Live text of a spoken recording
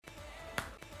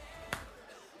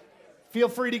Feel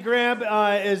free to grab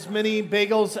as many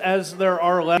bagels as there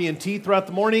are left and tea throughout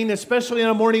the morning, especially on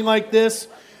a morning like this.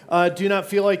 Do not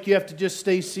feel like you have to just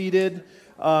stay seated.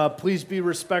 Please be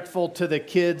respectful to the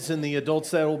kids and the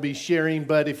adults that will be sharing,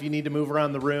 but if you need to move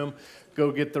around the room,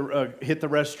 go hit the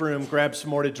restroom, grab some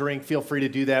more to drink. Feel free to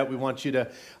do that. We want you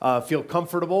to feel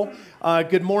comfortable.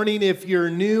 Good morning. If you're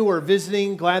new or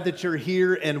visiting, glad that you're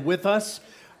here and with us.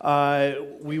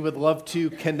 We would love to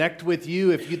connect with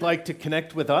you if you'd like to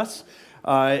connect with us.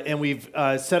 And we've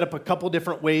set up a couple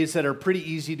different ways that are pretty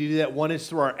easy to do that. One is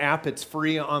through our app. It's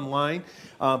free online,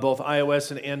 both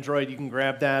iOS and Android. You can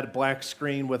grab that, black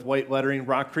screen with white lettering,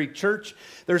 Rock Creek Church.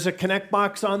 There's a connect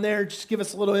box on there. Just give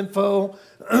us a little info,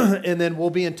 and then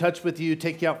we'll be in touch with you,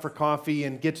 take you out for coffee,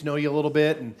 and get to know you a little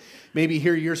bit, and maybe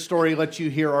hear your story, let you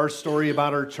hear our story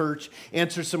about our church,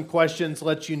 answer some questions,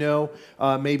 let you know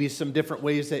maybe some different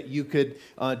ways that you could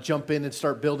jump in and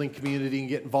start building community and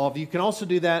get involved. You can also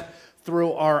do that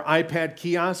through our iPad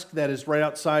kiosk that is right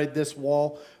outside this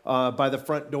wall by the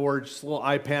front door. Just a little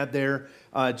iPad there.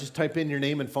 Just type in your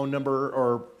name and phone number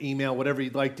or email, whatever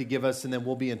you'd like to give us, and then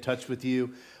we'll be in touch with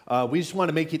you. We just want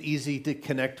to make it easy to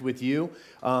connect with you,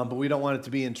 but we don't want it to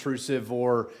be intrusive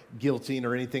or guilting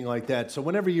or anything like that. So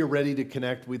whenever you're ready to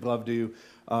connect, we'd love to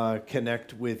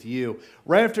connect with you.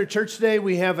 Right after church today,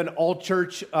 we have an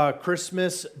all-church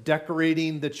Christmas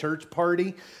decorating the church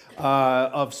party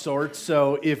of sorts.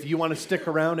 So if you want to stick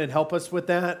around and help us with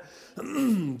that,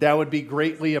 that would be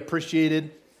greatly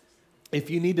appreciated. If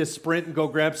you need to sprint and go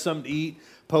grab something to eat,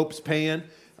 Pope's paying.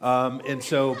 And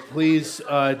so please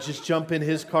just jump in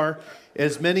his car.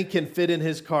 As many can fit in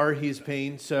his car, he's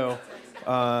paying. So,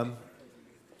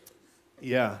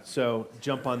 so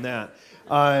jump on that.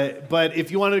 But if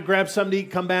you wanted to grab something to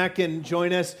eat, come back and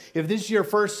join us. If this is your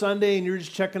first Sunday and you're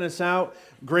just checking us out,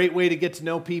 great way to get to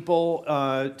know people,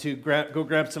 to go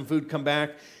grab some food, come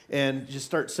back, and just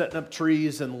start setting up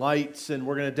trees and lights, and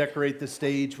we're going to decorate the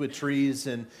stage with trees,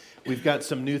 and we've got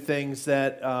some new things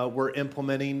that we're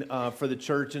implementing for the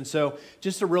church, and so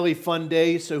just a really fun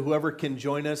day, so whoever can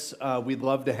join us, we'd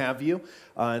love to have you,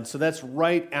 and so that's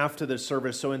right after the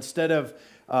service, so instead of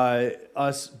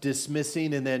us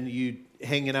dismissing and then you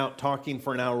hanging out talking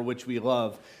for an hour, which we'd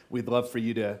love for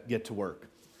you to get to work.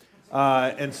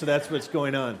 And so that's what's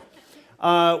going on.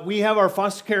 We have our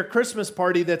foster care Christmas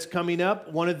party that's coming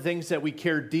up. One of the things that we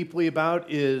care deeply about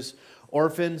is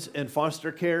orphans and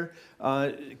foster care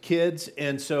kids.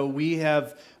 And so we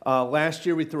have, last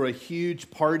year we threw a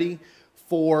huge party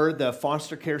for the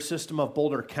foster care system of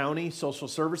Boulder County Social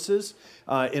Services,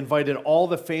 invited all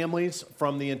the families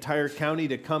from the entire county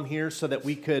to come here so that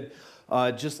we could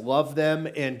just love them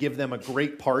and give them a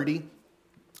great party.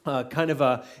 Kind of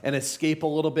an escape a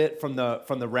little bit from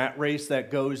the rat race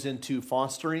that goes into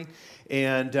fostering,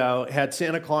 and had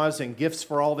Santa Claus and gifts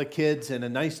for all the kids and a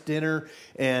nice dinner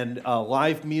and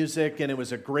live music, and it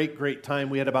was a great time.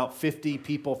 We had about 50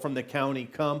 people from the county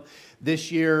come.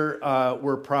 This year,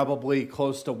 we're probably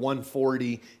close to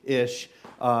 140-ish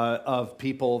of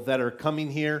people that are coming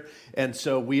here, and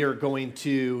so we are going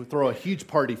to throw a huge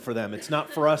party for them. It's not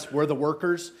for us, we're the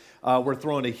workers. We're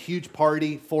throwing a huge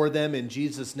party for them in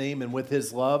Jesus' name and with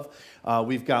his love.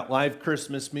 We've got live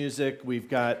Christmas music. We've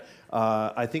got,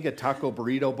 I think, a taco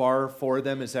burrito bar for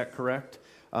them. Is that correct?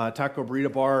 Taco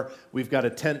burrito bar. We've got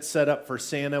a tent set up for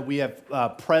Santa. We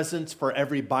have presents for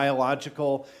every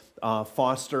biological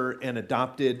foster and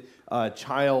adopted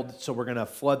child. So we're going to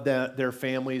flood their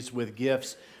families with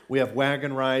gifts. We have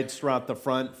wagon rides throughout the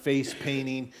front, face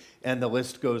painting, and the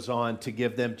list goes on to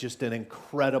give them just an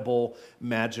incredible,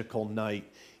 magical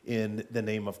night in the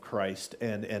name of Christ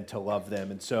and to love them.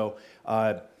 And so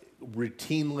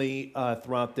routinely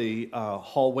throughout the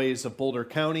hallways of Boulder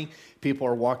County, people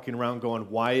are walking around going,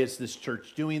 why is this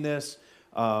church doing this?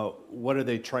 What are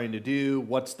they trying to do?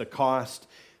 What's the cost?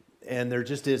 And there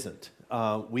just isn't.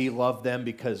 We love them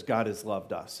because God has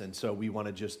loved us. And so we want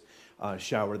to just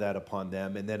shower that upon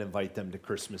them and then invite them to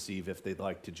Christmas Eve if they'd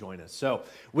like to join us. So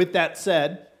with that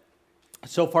said,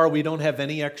 so far we don't have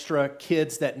any extra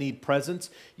kids that need presents.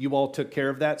 You all took care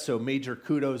of that, so major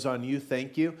kudos on you.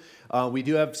 Thank you. We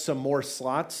do have some more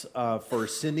slots for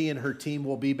Cindy and her team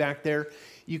will be back there.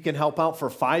 You can help out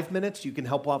for 5 minutes. You can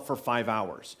help out for 5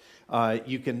 hours.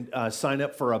 You can sign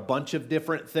up for a bunch of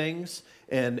different things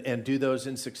and do those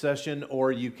in succession,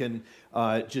 or you can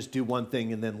just do one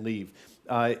thing and then leave.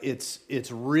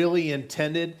 It's really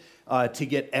intended to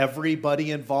get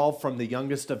everybody involved from the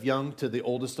youngest of young to the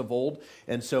oldest of old.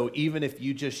 And so even if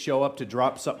you just show up to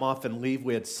drop something off and leave,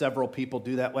 we had several people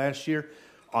do that last year.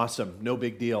 Awesome. No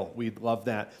big deal. We love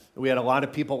that. We had a lot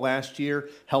of people last year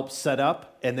help set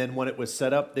up, and then when it was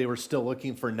set up, they were still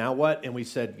looking for now what, and we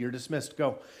said, you're dismissed,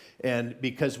 go. And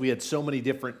because we had so many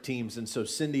different teams, and so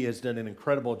Cindy has done an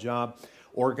incredible job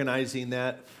organizing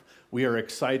that. We are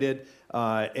excited,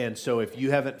 and so if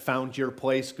you haven't found your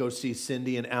place, go see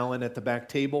Cindy and Alan at the back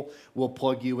table. We'll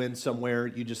plug you in somewhere.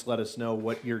 You just let us know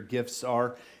what your gifts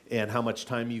are and how much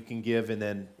time you can give, and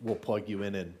then we'll plug you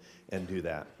in and do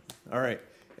that. All right.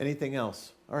 Anything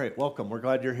else? All right, welcome. We're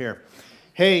glad you're here.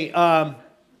 Hey,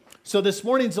 so this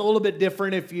morning's a little bit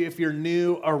different. If you're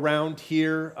new around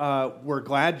here, we're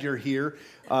glad you're here.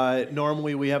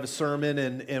 Normally we have a sermon,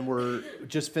 and we're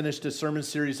just finished a sermon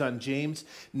series on James.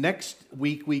 Next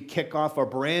week we kick off a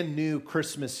brand new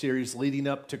Christmas series leading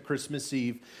up to Christmas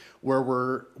Eve,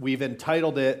 where we've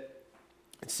entitled it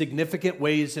 "Significant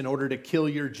Ways in Order to Kill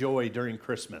Your Joy During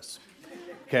Christmas."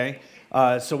 Okay.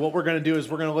 So what we're going to do is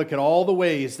we're going to look at all the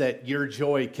ways that your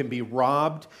joy can be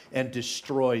robbed and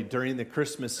destroyed during the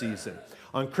Christmas season.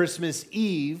 On Christmas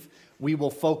Eve, we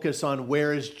will focus on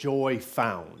where is joy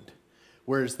found?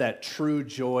 Where is that true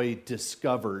joy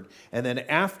discovered? And then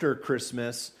after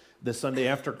Christmas, the Sunday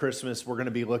after Christmas, we're going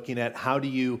to be looking at how do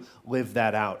you live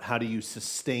that out? How do you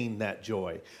sustain that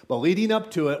joy? But leading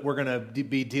up to it, we're going to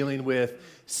be dealing with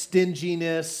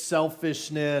stinginess,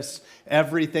 selfishness,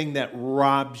 everything that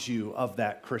robs you of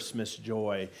that Christmas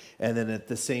joy. And then at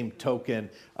the same token,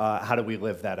 how do we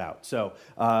live that out? So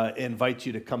invite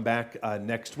you to come back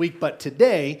next week. But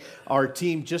today, our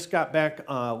team just got back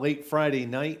late Friday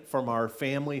night from our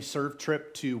family serve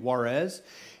trip to Juarez.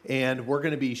 And we're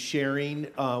going to be sharing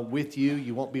with you.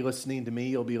 You won't be listening to me.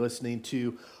 You'll be listening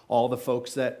to all the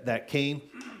folks that came.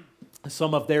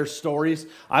 Some of their stories.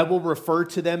 I will refer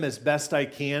to them as best I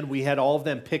can. We had all of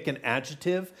them pick an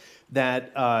adjective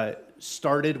that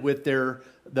started with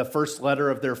the first letter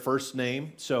of their first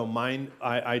name. So mine,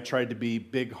 I tried to be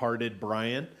big-hearted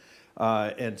Brian.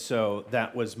 And so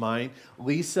that was mine.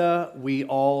 Lisa, we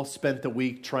all spent the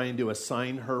week trying to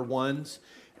assign her ones.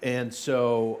 And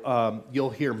so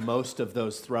you'll hear most of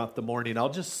those throughout the morning. I'll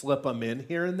just slip them in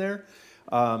here and there.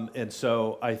 And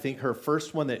so I think her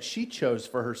first one that she chose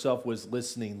for herself was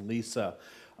listening, Lisa.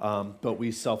 But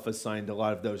we self-assigned a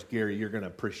lot of those. Gary, you're going to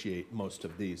appreciate most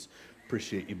of these.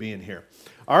 Appreciate you being here.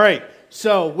 All right.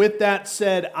 So with that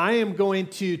said, I am going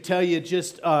to tell you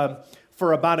just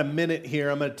for about a minute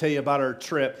here, I'm going to tell you about our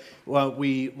trip. Well,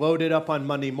 we loaded up on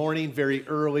Monday morning very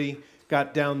early,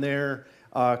 got down there.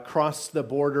 Crossed the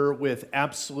border with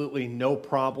absolutely no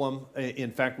problem.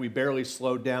 In fact, we barely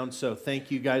slowed down, so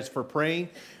thank you guys for praying.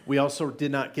 We also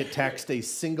did not get taxed a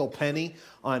single penny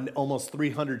on almost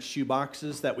 300 shoe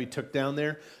boxes that we took down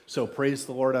there, so praise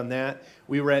the Lord on that.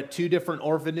 We were at two different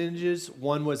orphanages.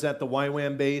 One was at the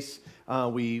YWAM base.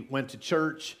 We went to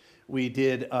church. We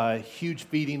did a huge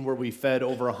feeding where we fed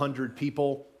over 100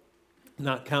 people,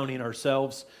 not counting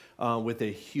ourselves, with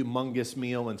a humongous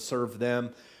meal and served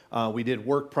them. We did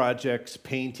work projects,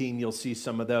 painting. You'll see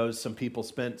some of those. Some people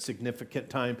spent significant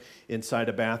time inside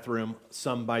a bathroom,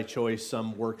 some by choice,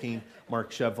 some working,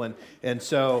 Mark Shevlin. And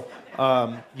so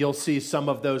you'll see some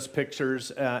of those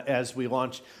pictures as we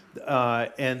launch.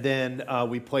 And then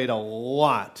we played a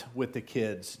lot with the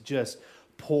kids, just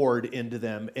poured into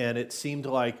them. And it seemed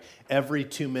like every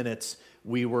 2 minutes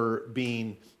we were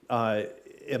being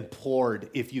implored,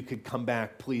 if you could come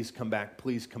back, please come back,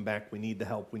 please come back. We need the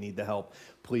help, we need the help.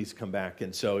 Please come back.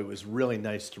 And so it was really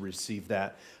nice to receive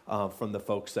that from the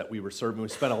folks that we were serving. We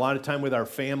spent a lot of time with our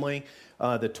family,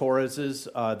 the Torreses,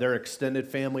 their extended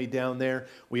family down there.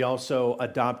 We also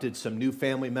adopted some new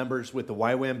family members with the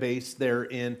YWAM base there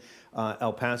in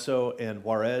El Paso and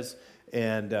Juarez.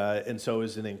 And so it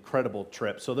was an incredible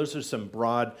trip. So those are some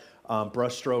broad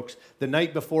brushstrokes. The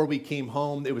night before we came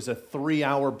home, it was a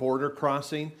 3-hour border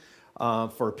crossing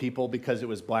for people because it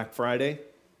was Black Friday.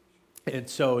 And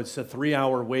so it's a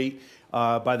 3-hour wait.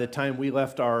 By the time we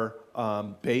left our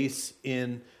base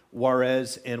in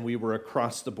Juarez and we were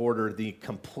across the border, the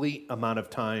complete amount of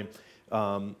time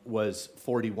was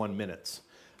 41 minutes.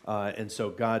 And so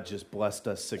God just blessed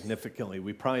us significantly.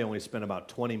 We probably only spent about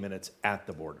 20 minutes at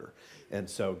the border. And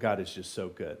so God is just so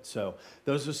good. So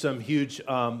those are some huge,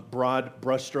 broad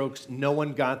brushstrokes. No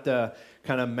one got the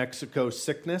kind of Mexico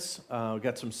sickness. We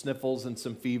got some sniffles and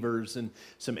some fevers and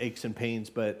some aches and pains,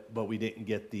 but we didn't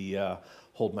get the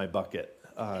hold my bucket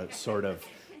sort of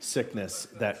sickness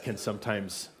that can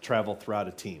sometimes travel throughout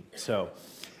a team. So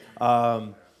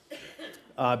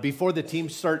before the team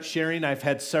starts sharing, I've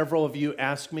had several of you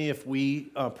ask me if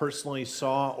we personally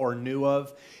saw or knew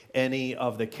of any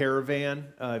of the caravan.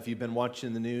 If you've been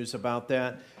watching the news about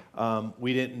that,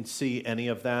 we didn't see any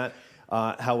of that.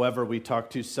 However, we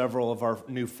talked to several of our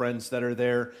new friends that are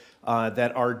there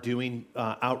that are doing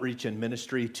outreach and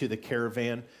ministry to the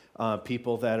caravan,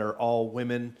 people that are all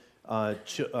women,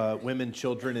 women,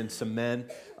 children, and some men,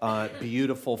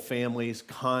 beautiful families,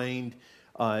 kind,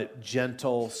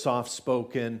 gentle,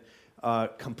 soft-spoken,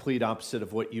 complete opposite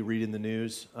of what you read in the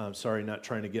news. Sorry, not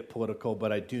trying to get political,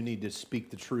 but I do need to speak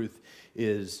the truth.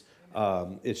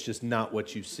 It's just not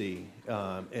what you see.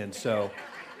 And so,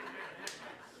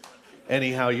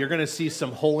 anyhow, you're going to see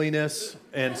some holiness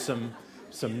and some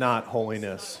not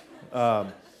holiness.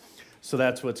 So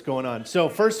that's what's going on. So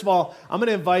first of all, I'm going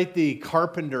to invite the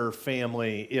Carpenter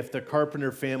family. If the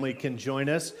Carpenter family can join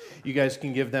us, you guys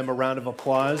can give them a round of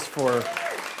applause for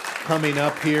coming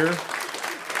up here.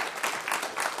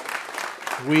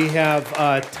 We have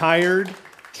Tired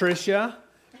Tricia.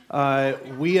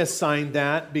 We assigned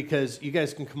that because you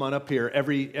guys can come on up here.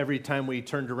 Every time we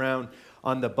turned around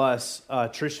on the bus,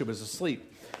 Tricia was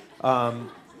asleep.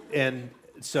 And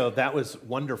so that was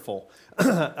wonderful.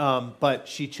 But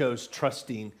she chose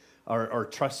trusty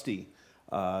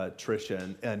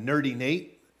Tricia, and Nerdy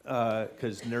Nate,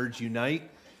 because nerds unite.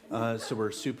 So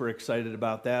we're super excited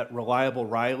about that. Reliable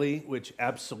Riley, which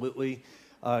absolutely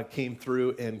came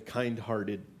through, and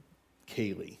kind-hearted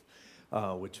Kaylee,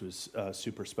 which was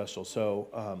super special.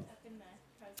 So,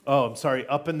 I'm sorry.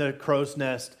 Up in the crow's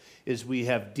nest is we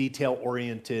have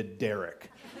detail-oriented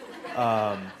Derek.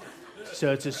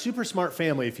 So it's a super smart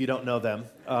family if you don't know them.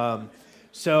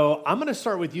 So I'm going to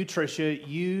start with you,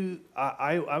 Tricia.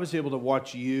 I was able to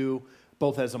watch you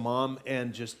both as a mom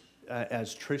and just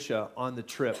as Tricia on the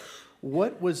trip.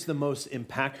 What was the most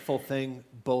impactful thing,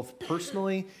 both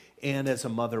personally and as a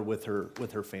mother with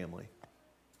her family?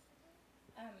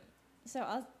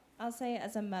 So I'll say,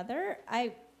 as a mother,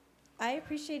 I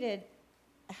appreciated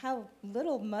how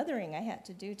little mothering I had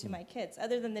to do to my kids,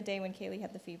 other than the day when Kaylee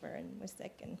had the fever and was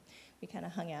sick, and we kind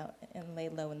of hung out and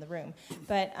laid low in the room.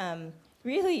 But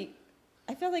really,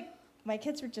 I felt like my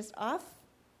kids were just off.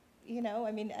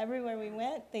 I mean, everywhere we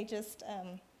went, they just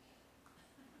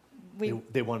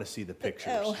they want to see the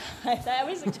pictures. Oh, I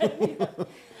was trying to do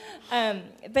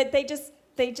that. But they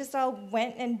just all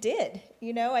went and did.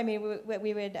 I mean,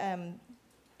 we would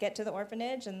get to the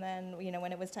orphanage, and then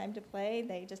when it was time to play,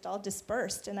 they just all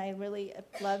dispersed. And I really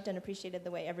loved and appreciated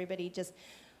the way everybody just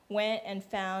went and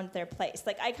found their place.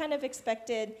 Like, I kind of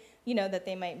expected that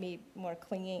they might be more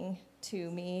clinging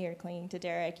to me or clinging to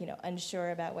Derek,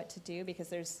 unsure about what to do, because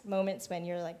there's moments when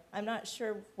you're like, I'm not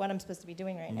sure what I'm supposed to be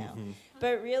doing right now.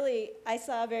 But really, I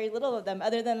saw very little of them,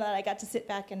 other than that I got to sit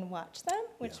back and watch them,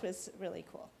 which was really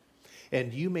cool.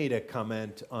 And you made a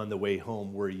comment on the way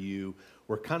home where you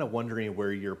were kind of wondering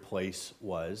where your place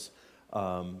was,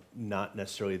 not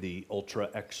necessarily the ultra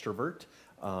extrovert,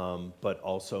 but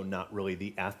also not really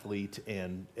the athlete,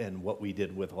 and what we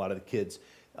did with a lot of the kids.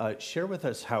 Share with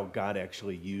us how God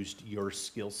actually used your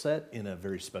skill set in a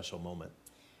very special moment.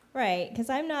 Right, because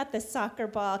I'm not the soccer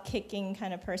ball kicking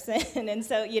kind of person. And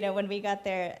so, when we got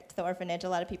there to the orphanage, a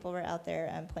lot of people were out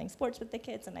there playing sports with the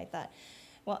kids, and I thought,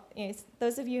 well,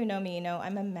 those of you who know me, know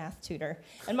I'm a math tutor.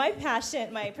 And my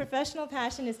professional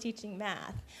passion is teaching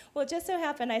math. Well, it just so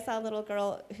happened I saw a little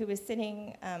girl who was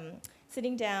sitting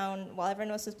down while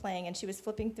everyone else was playing, and she was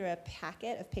flipping through a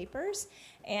packet of papers.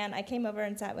 And I came over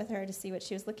and sat with her to see what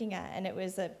she was looking at. And it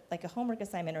was like a homework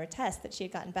assignment or a test that she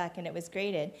had gotten back, and it was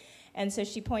graded. And so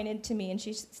she pointed to me and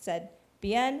she said,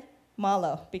 "Bien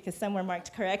malo," because some were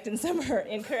marked correct and some were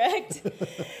incorrect.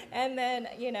 And then,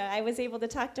 I was able to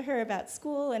talk to her about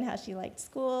school and how she liked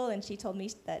school, and she told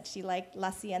me that she liked la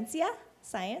ciencia,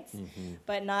 science,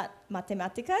 but not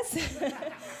matemáticas.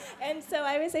 And so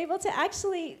I was able to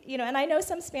actually, and I know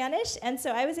some Spanish, and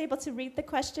so I was able to read the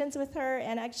questions with her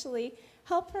and actually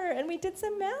help her, and we did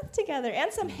some math together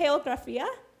and some geografía,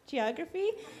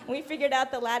 geography, and we figured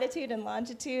out the latitude and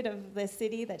longitude of the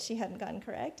city that she hadn't gotten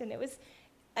correct, and it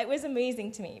was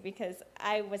amazing to me, because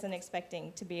I wasn't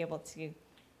expecting to be able to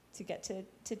get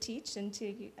to teach and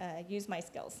to use my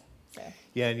skills. So.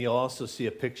 Yeah, and you'll also see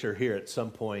a picture here at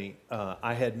some point.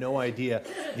 I had no idea.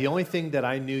 The only thing that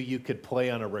I knew you could play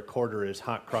on a recorder is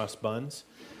hot cross buns.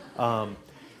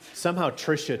 Somehow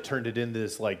Tricia turned it into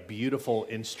this beautiful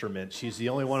instrument. She's the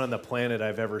only one on the planet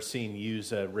I've ever seen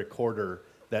use a recorder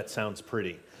that sounds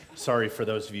pretty. Sorry for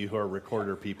those of you who are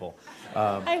recorder people.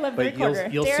 I love the recorder.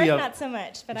 You'll Derek, see not so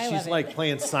much, but I love it. She's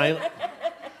playing silent.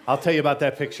 I'll tell you about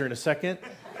that picture in a second.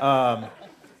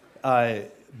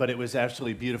 But it was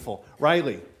absolutely beautiful.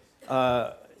 Riley,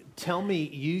 tell me,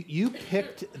 you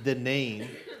picked the name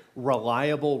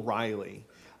Reliable Riley.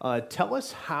 Tell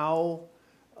us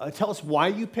why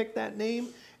you picked that name,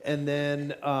 And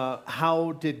then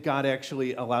how did God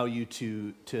actually allow you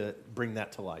to bring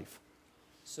that to life?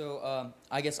 So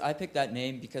I guess I picked that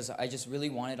name because I just really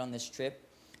wanted on this trip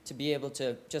to be able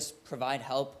to just provide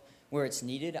help where it's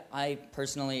needed. I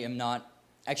personally am not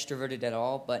extroverted at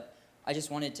all, but I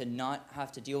just wanted to not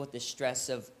have to deal with the stress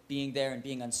of being there and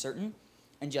being uncertain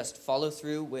and just follow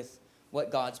through with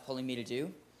what God's pulling me to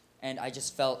do. And I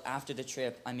just felt after the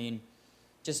trip, I mean,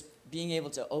 just being able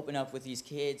to open up with these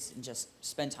kids and just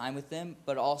spend time with them,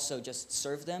 but also just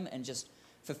serve them and just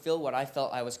fulfill what I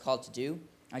felt I was called to do.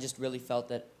 I just really felt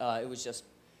that it was just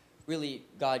really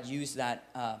God used that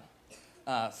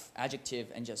adjective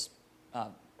and just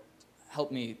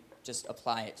helped me just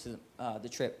apply it to the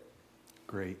trip.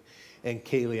 Great. And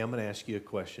Kaylee, I'm going to ask you a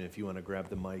question if you want to grab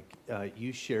the mic.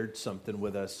 You shared something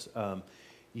with us.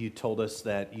 You told us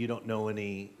that you don't know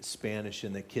any Spanish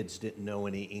and the kids didn't know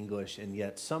any English, and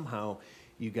yet somehow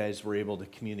you guys were able to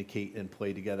communicate and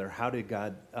play together. How did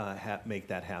God make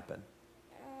that happen?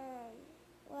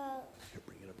 Well, Here,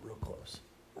 bring it up real close.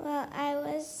 well, I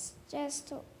was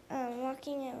just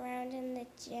walking around in the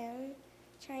gym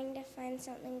trying to find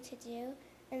something to do,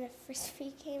 and a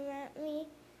frisbee came at me,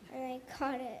 and I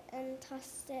caught it and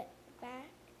tossed it back.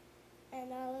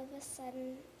 And all of a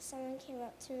sudden, someone came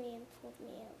up to me and pulled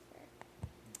me over.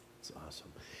 It's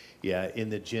awesome. Yeah, in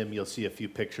the gym, you'll see a few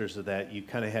pictures of that. You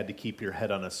kind of had to keep your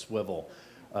head on a swivel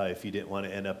if you didn't want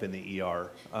to end up in the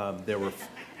ER. There were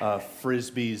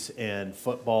frisbees and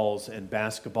footballs and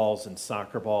basketballs and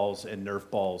soccer balls and Nerf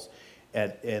balls,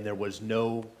 and there was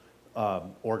no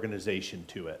organization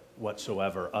to it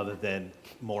whatsoever other than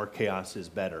more chaos is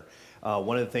better.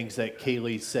 One of the things that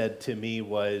Kaylee said to me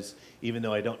was, even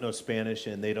though I don't know Spanish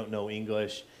and they don't know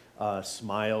English,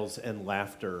 smiles and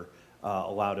laughter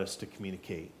allowed us to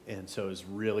communicate. And so it was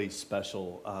really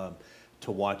special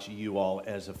to watch you all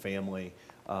as a family,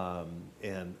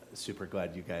 and super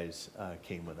glad you guys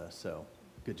came with us. So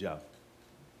good job.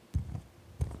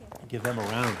 Give them a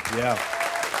round. Yeah.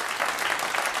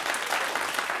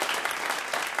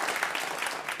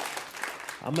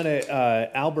 I'm going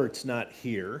to, Albert's not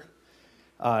here.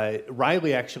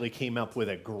 Riley actually came up with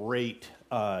a great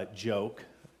joke. Do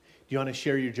you want to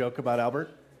share your joke about Albert?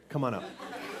 Come on up.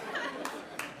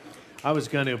 I was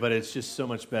going to, but it's just so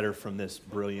much better from this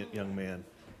brilliant young man.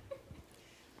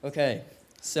 Okay,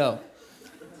 so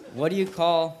what do you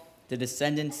call the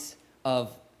descendants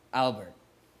of Albert?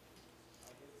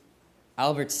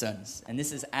 Albertsons. And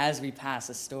this is as we pass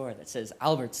a store that says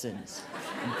Albertsons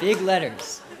in big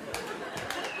letters.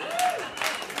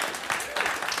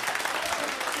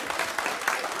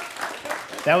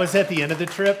 That was at the end of the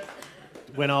trip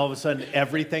when all of a sudden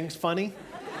everything's funny.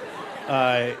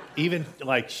 Even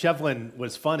like Shevlin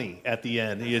was funny at the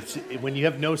end. It's, when you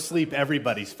have no sleep,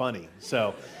 everybody's funny.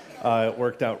 So it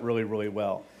worked out really, really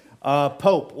well.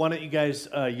 Pope, why don't you guys,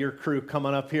 your crew, come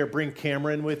on up here. Bring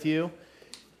Cameron with you.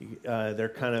 They're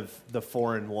kind of the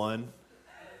 4-in-1.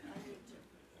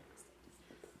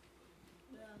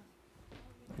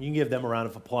 You can give them a round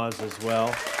of applause as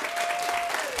well.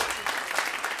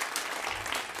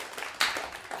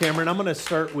 Cameron, I'm going to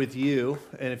start with you,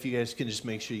 and if you guys can just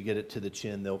make sure you get it to the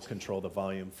chin, they'll control the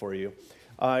volume for you.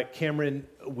 Cameron,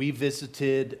 we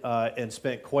visited and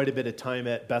spent quite a bit of time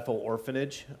at Bethel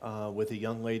Orphanage with a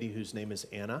young lady whose name is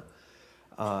Anna,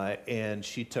 and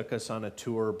she took us on a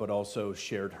tour, but also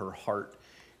shared her heart,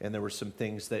 and there were some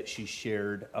things that she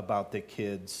shared about the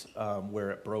kids where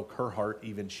it broke her heart,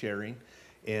 even sharing,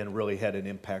 and really had an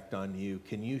impact on you.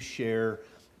 Can you share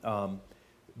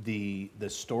the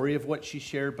story of what she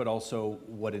shared, but also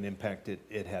what an impact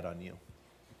it had on you?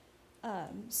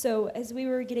 So as we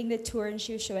were getting the tour and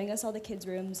she was showing us all the kids'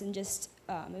 rooms, and just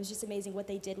it was just amazing what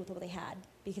they did with what they had,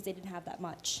 because they didn't have that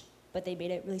much, but they made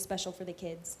it really special for the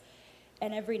kids.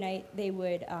 And every night they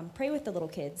would pray with the little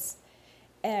kids.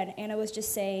 And Anna was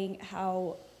just saying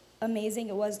how amazing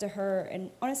it was to her,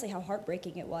 and honestly how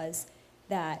heartbreaking it was,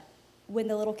 that when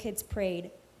the little kids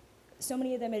prayed, so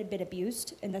many of them had been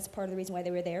abused, and that's part of the reason why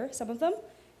they were there, some of them.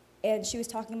 And she was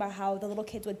talking about how the little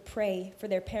kids would pray for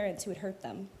their parents who had hurt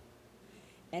them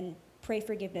and pray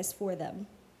forgiveness for them.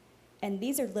 And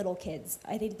these are little kids.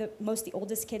 I think the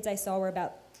oldest kids I saw were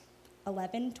about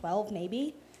 11, 12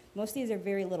 maybe. Most of these are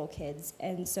very little kids.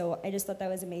 And so I just thought that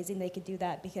was amazing they could do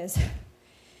that, because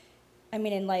I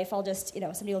mean, in life, I'll just,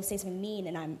 somebody will say something mean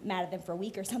and I'm mad at them for a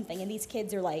week or something. And these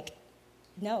kids are like,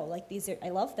 no, like I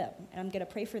love them, and I'm going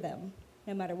to pray for them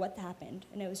no matter what happened.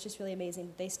 And it was just really amazing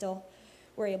that they still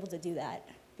were able to do that,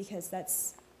 because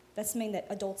that's something that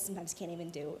adults sometimes can't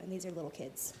even do, and these are little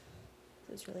kids. So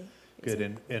it was really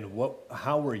Good. And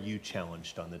how were you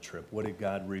challenged on the trip? What did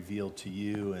God reveal to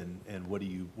you, and what do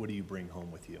you bring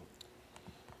home with you?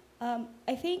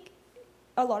 I think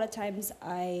a lot of times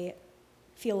I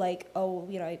feel like,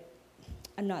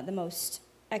 I'm not the most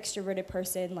extroverted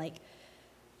person. Like,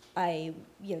 I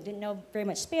didn't know very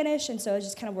much Spanish, and so I was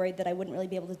just kind of worried that I wouldn't really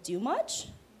be able to do much.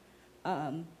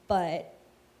 But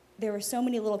there were so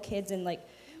many little kids, and like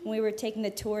when we were taking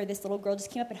the tour, this little girl just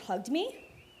came up and hugged me.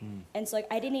 And so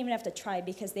I didn't even have to try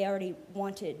because they already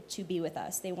wanted to be with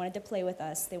us. They wanted to play with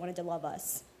us. They wanted to love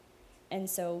us. And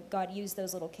so God used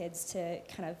those little kids to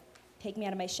kind of take me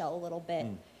out of my shell a little bit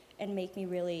and make me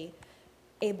really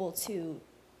able to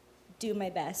do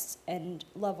my best and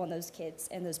love on those kids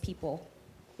and those people,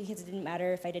 because it didn't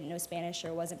matter if I didn't know Spanish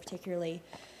or wasn't particularly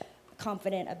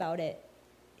confident about it.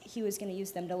 He was going to use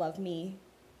them to love me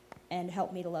and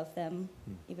help me to love them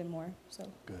even more.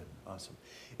 So good, awesome.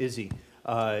 Izzy,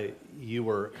 you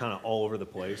were kind of all over the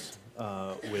place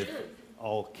with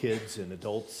all kids and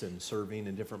adults and serving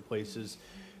in different places.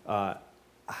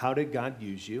 How did God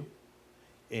use you?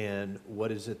 And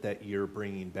what is it that you're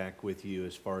bringing back with you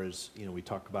as far as, we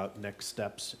talk about next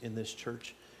steps in this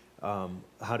church.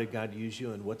 How did God use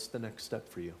you, and what's the next step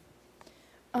for you?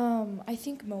 I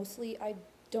think mostly I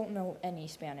don't know any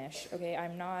Spanish, okay?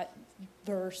 I'm not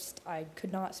versed. I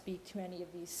could not speak to any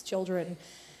of these children.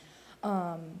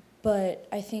 But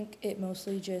I think it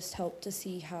mostly just helped to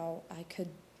see how I could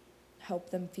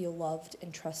help them feel loved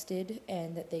and trusted,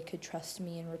 and that they could trust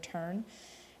me in return.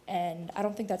 And I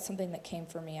don't think that's something that came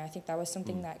from me. I think that was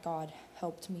something that God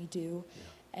helped me do.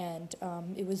 Yeah. And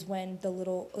it was when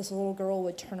this little girl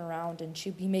would turn around and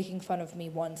she'd be making fun of me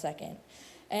 1 second.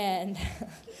 And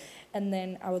and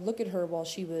then I would look at her while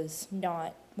she was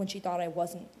not, when she thought I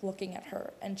wasn't looking at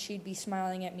her. And she'd be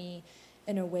smiling at me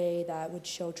in a way that would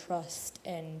show trust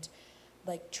and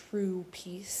like true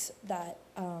peace that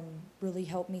really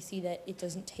helped me see that it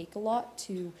doesn't take a lot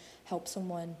to help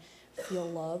someone feel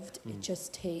loved. It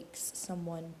just takes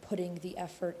someone putting the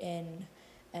effort in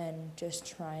and just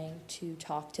trying to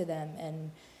talk to them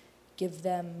and give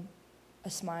them a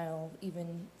smile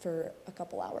even for a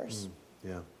couple hours.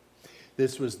 Yeah.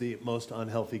 This was the most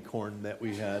unhealthy corn that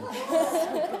we had.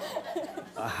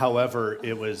 However,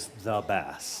 it was the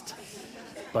best.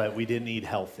 But we didn't eat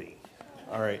healthy.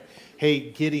 All right.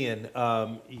 Hey, Gideon,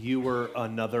 you were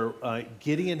another.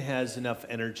 Gideon has enough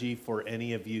energy for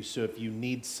any of you, so if you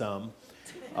need some,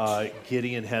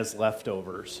 Gideon has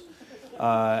leftovers.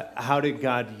 How did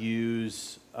God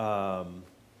use,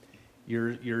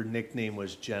 your nickname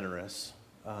was Generous,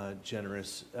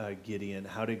 Gideon.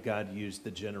 How did God use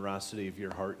the generosity of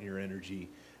your heart and your energy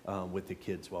with the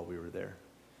kids while we were there?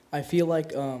 I feel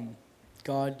like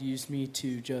God used me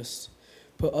to just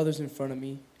put others in front of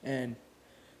me and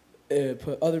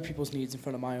put other people's needs in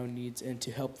front of my own needs, and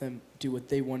to help them do what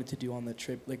they wanted to do on the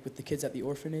trip. Like with the kids at the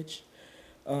orphanage,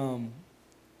 that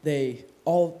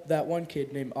one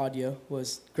kid named Adia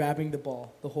was grabbing the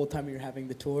ball the whole time we were having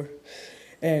the tour,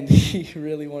 and he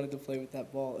really wanted to play with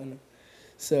that ball. And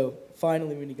so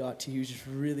finally when he got to, he was just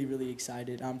really, really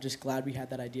excited. I'm just glad we had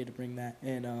that idea to bring that.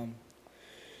 And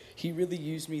he really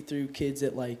used me through kids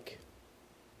at like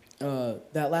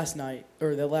that last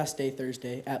day,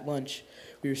 Thursday, at lunch,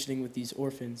 we were sitting with these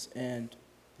orphans, and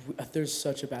there's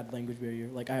such a bad language barrier.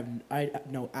 Like I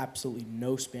know absolutely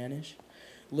no Spanish,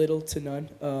 little to none,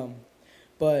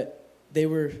 but they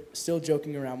were still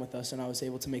joking around with us, and I was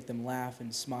able to make them laugh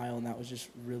and smile, and that was just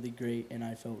really great, and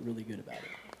I felt really good about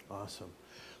it. Awesome.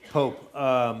 Pope,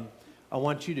 I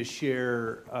want you to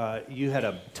share, you had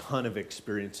a ton of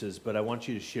experiences, but I want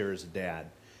you to share as a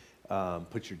dad.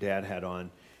 Put your dad hat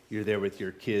on. You're there with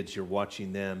your kids. You're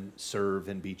watching them serve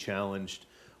and be challenged.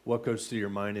 What goes through your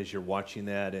mind as you're watching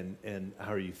that, and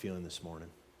how are you feeling this morning?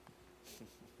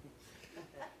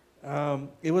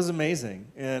 It was amazing,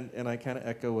 and I kind of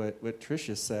echo what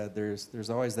Tricia said. There's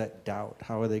always that doubt.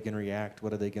 How are they going to react?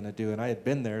 What are they going to do? And I had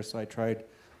been there, so I tried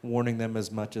warning them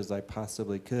as much as I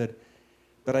possibly could.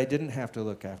 But I didn't have to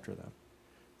look after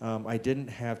them. I didn't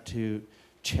have to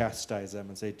chastise them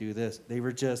and say, do this. They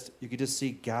were just, you could just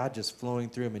see God just flowing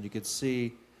through them, and you could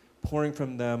see pouring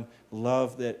from them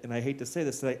love that, and I hate to say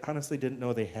this, that I honestly didn't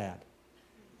know they had.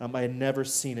 I had never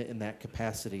seen it in that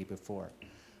capacity before.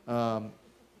 And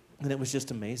it was just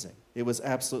amazing. It was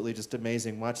absolutely just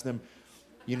amazing. Watch them,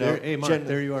 Hey, Mark,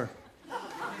 there you are.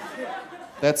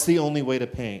 That's the only way to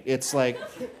paint. It's like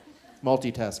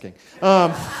multitasking.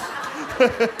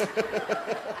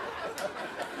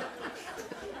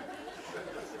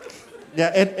 Yeah,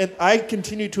 and I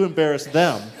continue to embarrass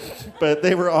them, but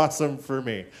they were awesome for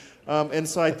me. And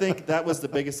so I think that was the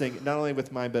biggest thing, not only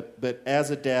with mine, but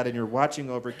as a dad, and you're watching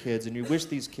over kids, and you wish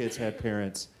these kids had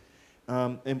parents.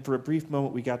 And for a brief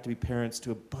moment, we got to be parents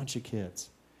to a bunch of kids.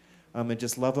 And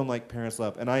just love them like parents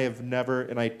love. And I have never,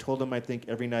 and I told them, I think,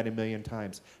 every night a million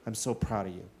times, I'm so proud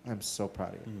of you. I'm so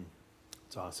proud of you.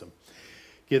 It's awesome.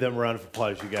 Give them a round of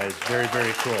applause, you guys. Very,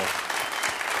 very cool.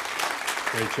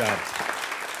 Great job.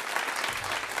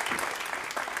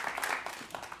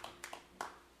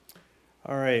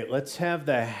 All right, let's have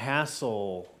the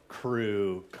Hassel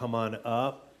crew come on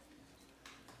up.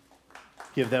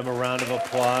 Give them a round of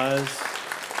applause.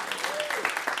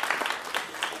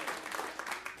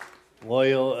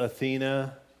 Loyal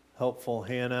Athena, helpful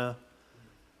Hannah,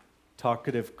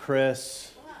 talkative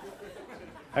Chris.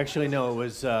 Actually, no, it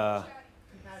was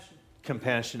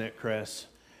compassionate Chris.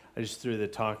 I just threw the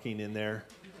talking in there.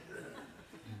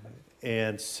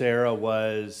 And Sarah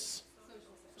was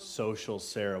social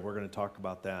Sarah. We're going to talk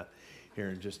about that here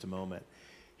in just a moment.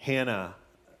 Hannah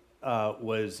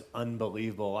was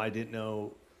unbelievable. I didn't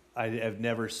know, I've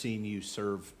never seen you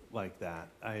serve like that.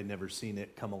 I had never seen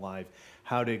it come alive.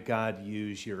 How did God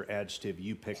use your adjective?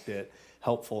 You picked it.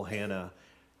 Helpful Hannah.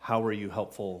 How were you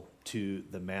helpful to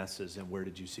the masses, and where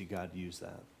did you see God use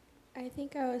that? I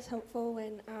think I was helpful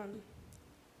when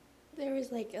there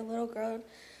was like a little girl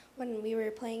when we were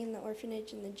playing in the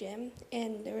orphanage in the gym,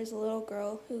 and there was a little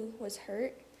girl who was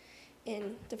hurt,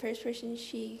 and the first person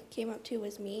she came up to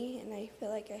was me, and I feel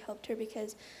like I helped her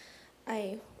because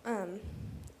I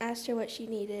asked her what she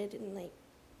needed and like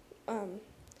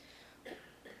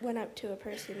went up to a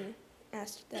person and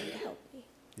asked them to help me.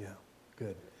 Yeah,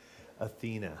 good.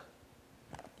 Athena.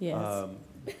 Yes.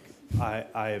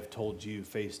 I have told you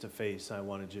face to face, I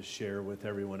want to just share with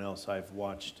everyone else, I've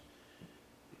watched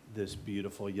this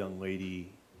beautiful young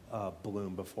lady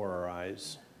bloom before our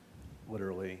eyes,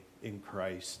 literally, in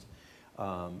Christ,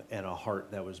 and a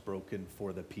heart that was broken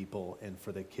for the people and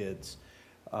for the kids.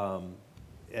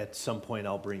 At some point,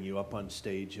 I'll bring you up on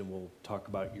stage and we'll talk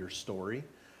about your story,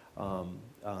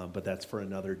 but that's for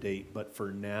another date. But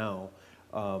for now,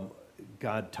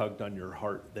 God tugged on your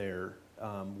heart there.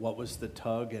 What was the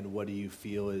tug, and what do you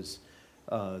feel is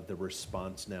the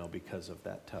response now because of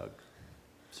that tug?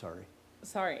 Sorry.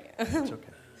 It's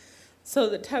okay. So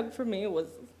the tug for me was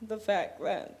the fact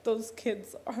that those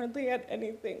kids hardly had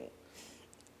anything.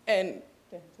 And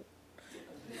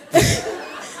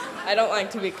I don't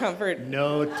like to be comforted.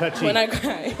 No touching. When I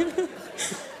cry.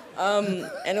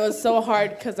 And it was so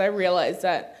hard because I realized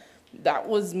that that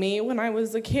was me when I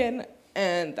was a kid,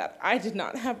 and that I did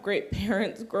not have great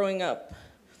parents growing up.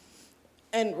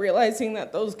 And realizing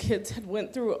that those kids had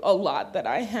went through a lot that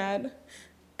I had,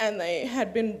 and they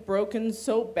had been broken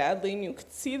so badly, and you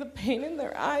could see the pain in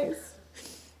their eyes.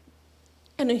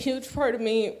 And a huge part of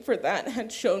me for that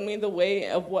had shown me the way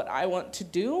of what I want to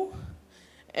do.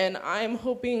 And I'm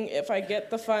hoping if I get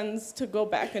the funds to go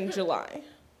back in July,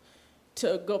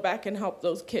 to go back and help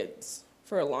those kids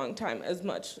for a long time, as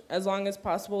long as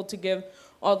possible, to give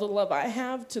all the love I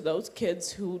have to those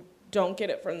kids who don't get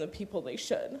it from the people they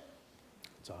should.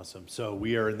 That's awesome. So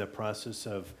we are in the process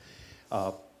of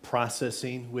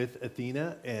processing with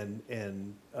Athena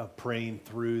and praying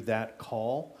through that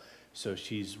call. So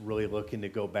she's really looking to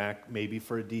go back maybe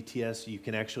for a DTS. You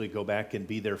can actually go back and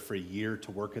be there for a year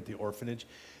to work at the orphanage.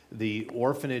 The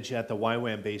orphanage at the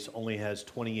YWAM base only has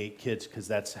 28 kids because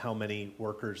that's how many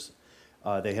workers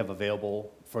they have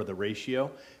available for the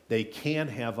ratio. They can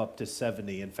have up to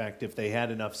 70. In fact, if they had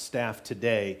enough staff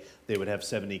today, they would have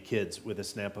 70 kids with a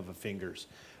snap of a fingers.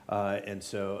 And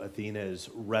so Athena is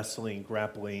wrestling,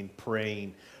 grappling,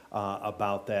 praying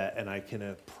about that. And I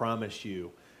can promise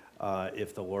you,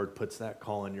 if the Lord puts that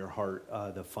call in your heart,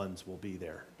 the funds will be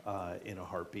there in a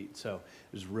heartbeat. So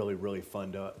it was really, really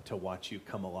fun to watch you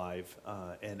come alive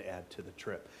and add to the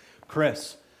trip.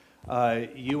 Chris,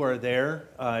 you are there.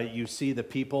 You see the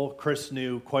people. Chris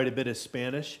knew quite a bit of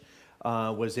Spanish,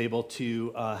 was able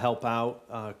to help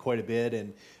out quite a bit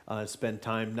and spend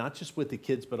time not just with the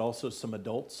kids but also some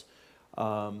adults.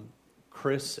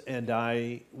 Chris and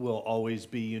I will always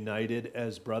be united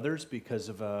as brothers because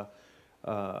of a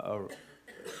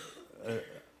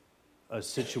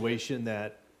situation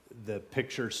that the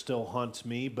picture still haunts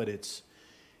me, but it's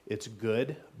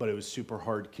good, but it was super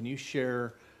hard. Can you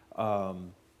share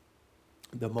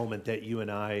the moment that you and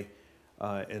I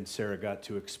and Sarah got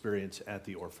to experience at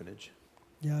the orphanage?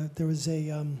 Yeah, there was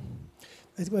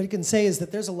what I can say is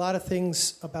that there's a lot of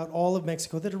things about all of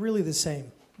Mexico that are really the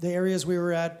same. The areas we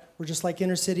were at were just like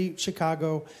inner city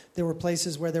Chicago. There were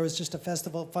places where there was just a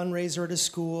festival, fundraiser at a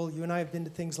school. You and I have been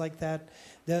to things like that.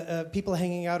 The people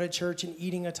hanging out at church and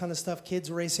eating a ton of stuff,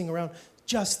 kids racing around.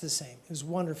 just the same. It was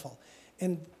wonderful.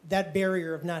 And that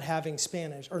barrier of not having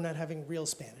Spanish, or not having real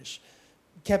Spanish,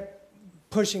 kept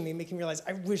pushing me, making me realize,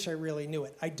 I wish I really knew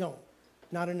it. I don't.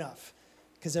 Not enough.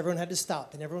 Because everyone had to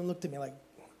stop, and everyone looked at me like,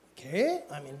 okay?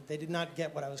 I mean, they did not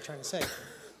get what I was trying to say.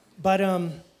 But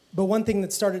one thing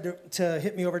that started to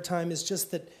hit me over time is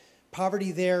just that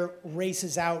poverty there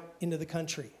races out into the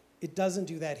country. It doesn't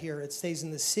do that here. It stays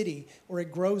in the city, or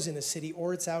it grows in a city,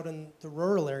 or it's out in the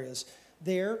rural areas.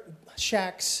 There,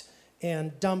 shacks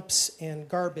and dumps and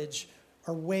garbage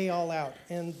are way all out.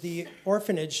 And the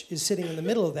orphanage is sitting in the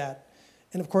middle of that.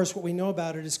 And of course, what we know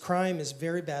about it is crime is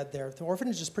very bad there. The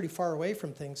orphanage is pretty far away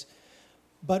from things.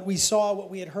 But we saw what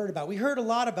we had heard about. We heard a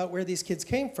lot about where these kids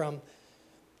came from.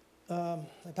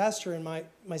 My pastor and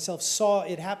myself saw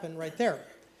it happen right there.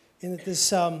 In that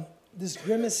this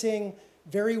grimacing,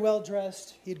 very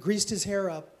well-dressed, he had greased his hair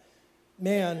up,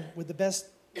 man with the best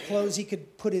clothes he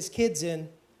could put his kids in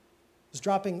was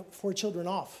dropping 4 children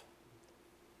off.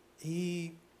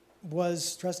 He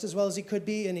was dressed as well as he could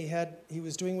be, and he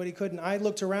was doing what he could. And I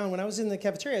looked around. When I was in the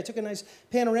cafeteria, I took a nice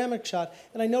panoramic shot,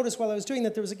 and I noticed while I was doing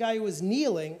that there was a guy who was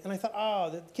kneeling, and I thought, oh,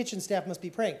 the kitchen staff must be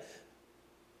praying.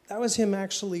 That was him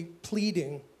actually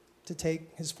pleading to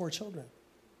take his 4 children.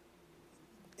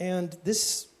 And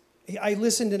I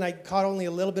listened, and I caught only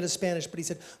a little bit of Spanish, but he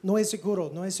said, no es seguro,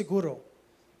 no es seguro.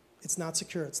 It's not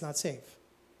secure, it's not safe.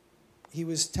 He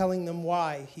was telling them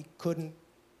why he couldn't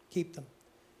keep them.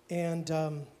 And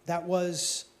that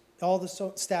was, all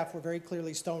the staff were very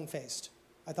clearly stone-faced.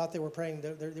 I thought they were praying.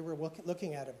 They were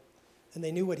looking at him, and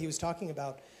they knew what he was talking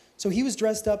about. So he was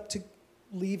dressed up to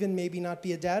leave and maybe not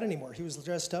be a dad anymore. He was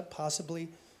dressed up, possibly,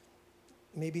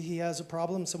 maybe he has a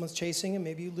problem, someone's chasing him,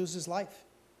 maybe he loses his life.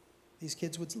 These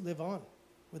kids would live on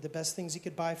with the best things he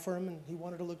could buy for him, and he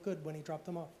wanted to look good when he dropped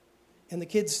them off. And the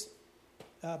kids,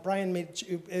 Brian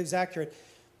it was accurate,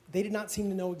 they did not seem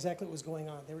to know exactly what was going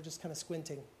on. They were just kind of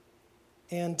squinting.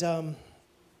 And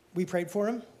we prayed for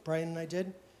him, Brian and I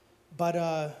did.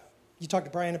 But you talk to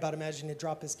Brian about imagining to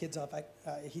drop his kids off.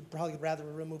 He'd probably rather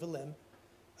remove a limb.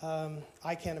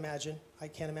 I can't imagine. I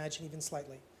can't imagine even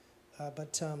slightly.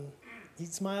 But he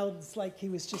smiled. It's like he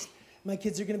was just, my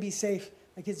kids are going to be safe.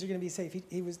 My kids are going to be safe.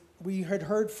 We had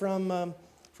heard from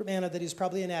Anna that he's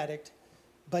probably an addict.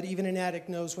 But even an addict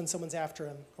knows when someone's after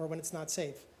him or when it's not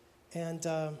safe. And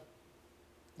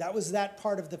that was that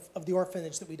part of the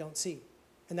orphanage that we don't see.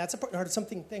 And that's a part of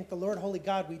something, thank the Lord, holy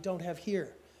God, we don't have here.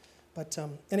 But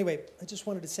anyway, I just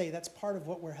wanted to say that's part of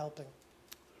what we're helping.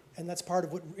 And that's part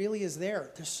of what really is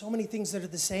there. There's so many things that are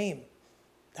the same.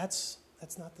 That's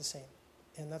not the same.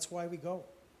 And that's why we go.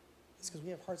 It's because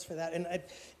we have hearts for that. And I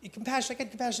get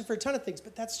compassion for a ton of things,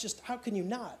 but that's just, how can you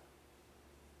not?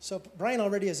 So Brian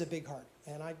already has a big heart.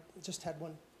 And I just had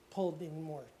one pulled even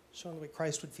more, showing the way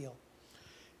Christ would feel.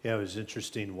 Yeah, it was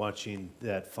interesting watching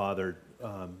that father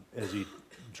as he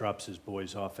drops his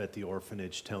boys off at the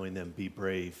orphanage, telling them, be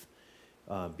brave,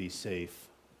 be safe,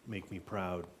 make me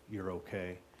proud, you're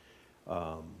okay.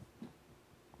 And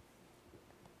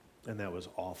that was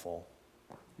awful.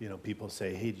 You know, people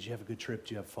say, hey, did you have a good trip?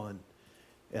 Did you have fun?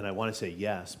 And I want to say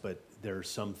yes, but there are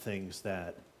some things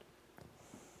that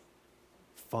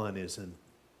fun isn't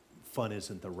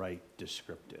the right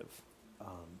descriptive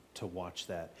to watch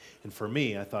that. And for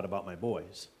me, I thought about my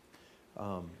boys.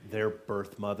 Their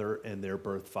birth mother and their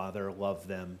birth father loved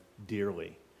them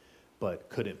dearly, but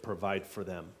couldn't provide for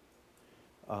them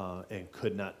and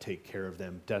could not take care of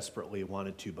them, desperately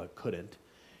wanted to, but couldn't,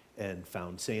 and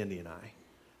found Sandy and I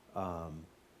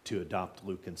to adopt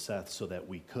Luke and Seth so that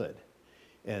we could.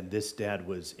 And this dad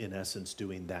was, in essence,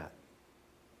 doing that.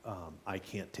 I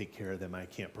can't take care of them. I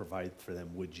can't provide for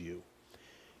them. Would you?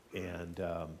 And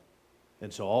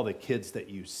so all the kids that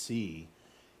you see,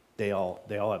 they all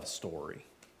have a story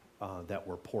that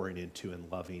we're pouring into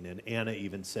and loving. And Anna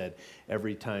even said,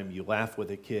 every time you laugh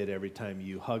with a kid, every time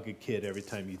you hug a kid, every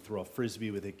time you throw a frisbee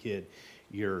with a kid,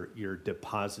 you're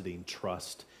depositing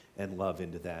trust and love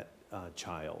into that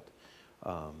child.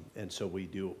 And so we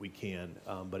do what we can,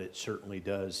 but it certainly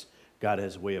does. God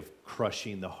has a way of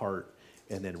crushing the heart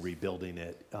and then rebuilding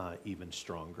it even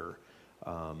stronger.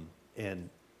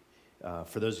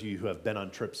 For those of you who have been on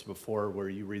trips before where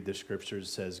you read the scriptures,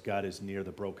 it says God is near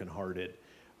the brokenhearted.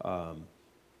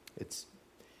 It's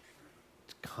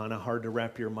kind of hard to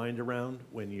wrap your mind around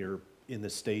when you're in the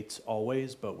States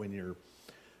always, but when you're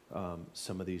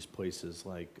some of these places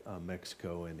like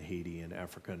Mexico and Haiti and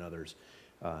Africa and others,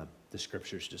 the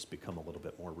scriptures just become a little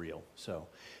bit more real. So,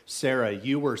 Sarah,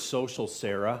 you were social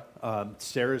Sarah.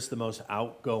 Sarah's the most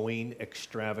outgoing,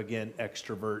 extravagant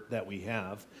extrovert that we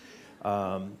have.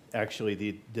 Actually,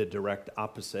 the direct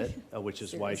opposite, which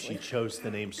is why she chose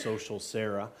the name Social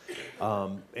Sarah.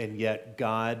 And yet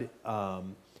God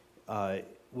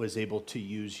was able to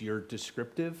use your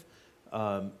descriptive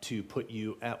to put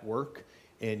you at work,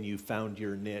 and you found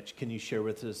your niche. Can you share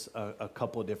with us a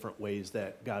couple of different ways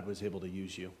that God was able to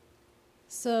use you?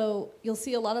 So you'll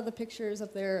see a lot of the pictures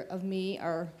up there of me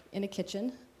are in a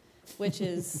kitchen, which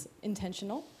is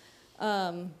intentional.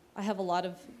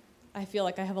 I feel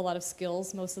like I have a lot of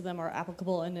skills. Most of them are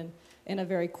applicable in a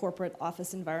very corporate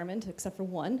office environment, except for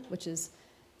one, which is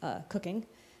cooking.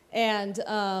 And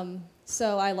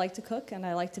so I like to cook, and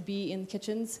I like to be in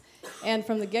kitchens. And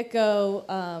from the get-go,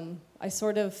 I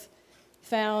sort of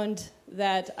found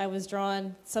that I was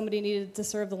drawn. Somebody needed to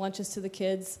serve the lunches to the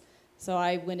kids, so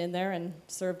I went in there and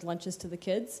served lunches to the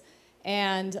kids.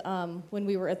 And when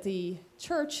we were at the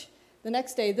church, the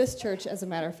next day, this church, as a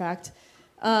matter of fact,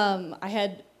 I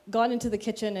had gone into the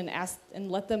kitchen and asked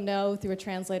and let them know through a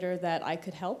translator that I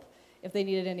could help if they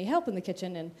needed any help in the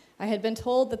kitchen. And I had been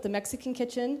told that the Mexican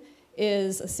kitchen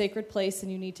is a sacred place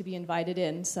and you need to be invited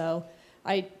in. So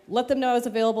I let them know I was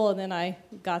available, and then I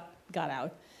got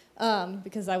out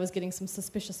because I was getting some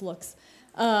suspicious looks.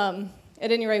 At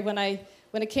any rate, when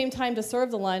it came time to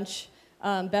serve the lunch,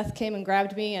 Beth came and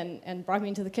grabbed me and brought me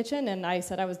into the kitchen, and I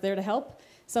said I was there to help.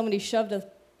 Somebody shoved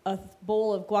a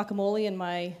bowl of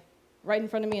guacamole right in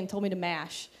front of me and told me to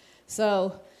mash.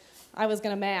 So I was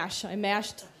going to mash. I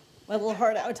mashed my little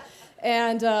heart out.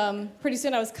 And pretty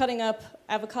soon I was cutting up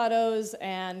avocados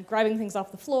and grabbing things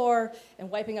off the floor and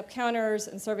wiping up counters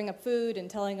and serving up food and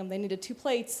telling them they needed 2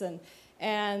 plates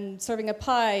and serving up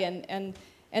pie, and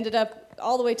ended up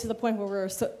all the way to the point where we were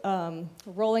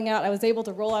rolling out. I was able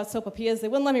to roll out sopapillas. They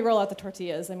wouldn't let me roll out the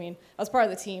tortillas. I mean, I was part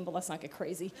of the team, but let's not get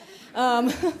crazy.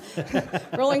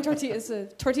 Rolling tortillas.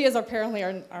 Tortillas apparently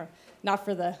are not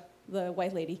for the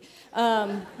white lady.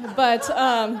 But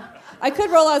I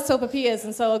could roll out sopapillas,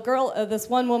 and so this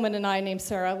one woman and I named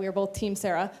Sarah, we were both Team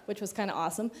Sarah, which was kind of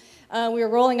awesome. We were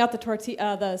rolling out the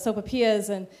sopapillas,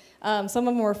 and some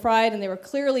of them were fried, and they were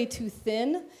clearly too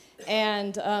thin.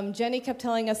 And Jenny kept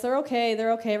telling us, they're okay,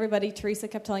 everybody. Teresa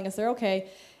kept telling us, they're okay.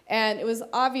 And it was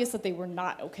obvious that they were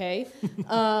not okay.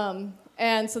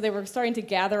 And so they were starting to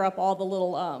gather up all the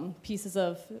little pieces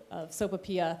of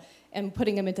sopapilla and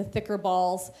putting them into thicker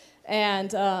balls.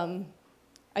 And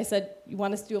I said, you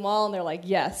want us to do them all? And they're like,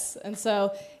 yes. And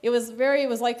so it was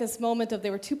like this moment of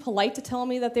they were too polite to tell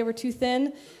me that they were too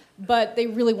thin, but they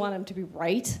really wanted them to be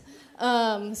right.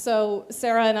 So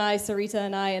Sarita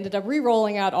and I ended up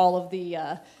re-rolling out all of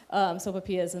the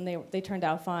sopapillas, and they turned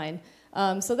out fine.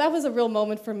 So that was a real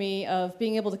moment for me of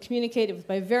being able to communicate with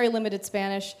my very limited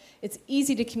Spanish. It's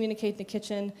easy to communicate in the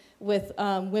kitchen with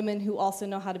women who also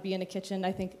know how to be in a kitchen.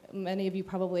 I think many of you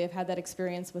probably have had that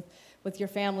experience with your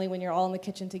family when you're all in the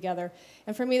kitchen together.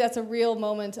 And for me, that's a real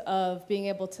moment of being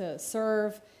able to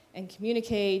serve and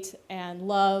communicate and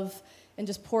love and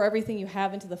just pour everything you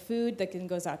have into the food that then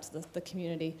goes out to the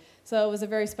community. So it was a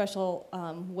very special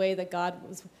way that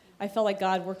I felt like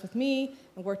God worked with me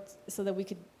and worked so that we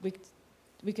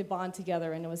could bond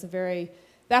together. And it was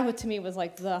that to me was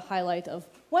like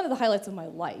one of the highlights of my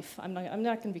life. I'm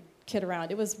not going to be kid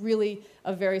around. It was really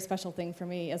a very special thing for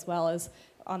me as well as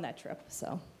on that trip.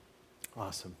 So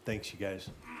awesome. Thanks, you guys.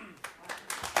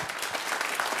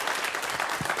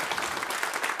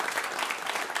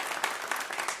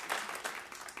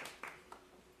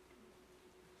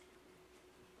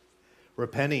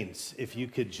 Repentings, if you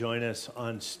could join us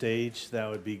on stage, that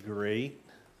would be great.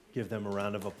 Give them a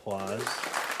round of applause.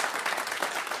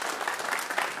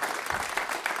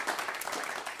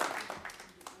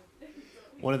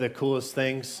 One of the coolest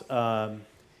things,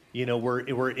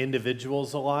 we're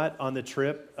individuals a lot on the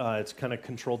trip. It's kind of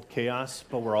controlled chaos,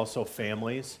 but we're also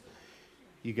families.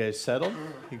 You guys settled?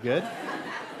 You good?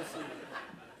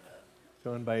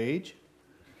 Going by age?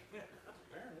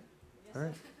 All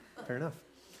right, fair enough.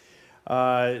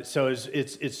 So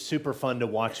it's super fun to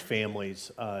watch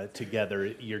families together.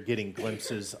 You're getting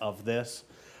glimpses of this,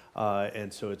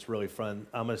 and so it's really fun.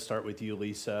 I'm going to start with you,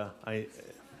 Lisa.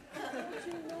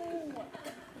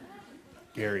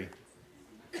 Gary,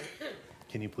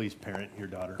 can you please parent your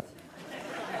daughter?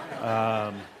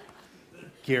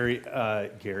 Gary,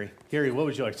 what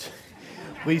would you like to say?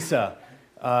 Lisa,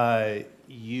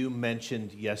 you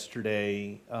mentioned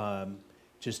yesterday,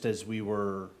 just as we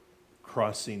were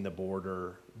crossing the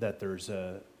border, that there's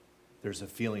a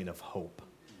feeling of hope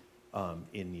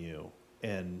in you.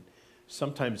 And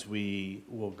sometimes we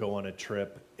will go on a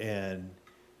trip and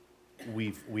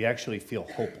we actually feel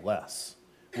hopeless.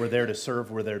 We're there to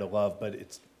serve, we're there to love, but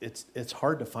it's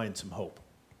hard to find some hope.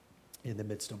 in the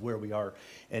midst of where we are,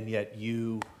 and yet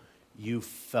you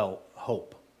felt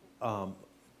hope.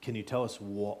 Can you tell us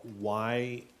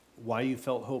why you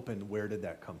felt hope, and where did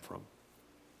that come from?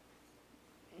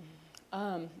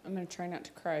 I'm going to try not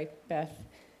to cry, Beth.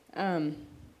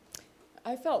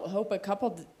 I felt hope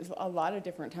a lot of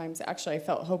different times. Actually, I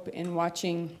felt hope in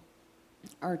watching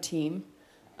our team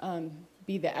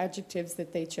be the adjectives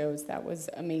that they chose. That was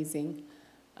amazing.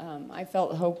 I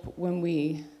felt hope when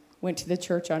we went to the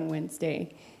church on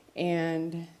Wednesday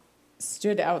and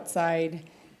stood outside,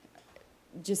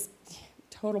 just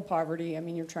total poverty. I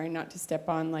mean, you're trying not to step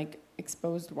on like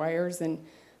exposed wires and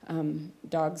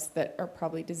dogs that are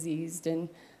probably diseased, and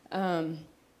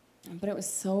but it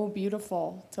was so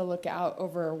beautiful to look out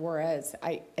over Juarez.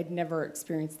 I'd never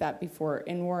experienced that before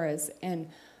in Juarez, and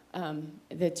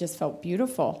that just felt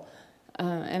beautiful.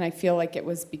 And I feel like it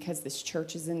was because this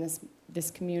church is in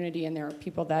this community, and there are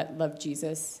people that love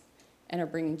Jesus and are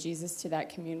bringing Jesus to that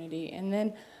community. And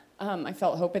then I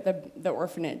felt hope at the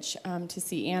orphanage to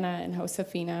see Anna and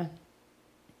Josefina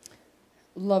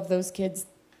love those kids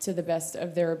to the best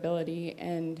of their ability,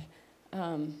 and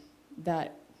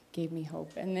that gave me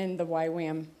hope. And then the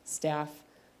YWAM staff,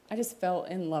 I just fell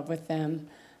in love with them.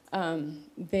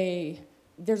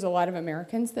 There's a lot of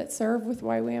Americans that serve with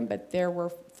YWAM, but there were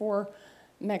 4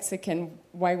 Mexican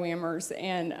YWAMers,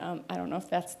 and I don't know if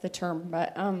that's the term,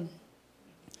 but...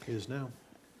 It is now.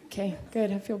 Okay,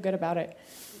 good. I feel good about it.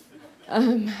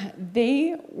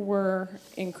 They were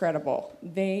incredible.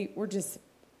 They were just,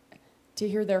 to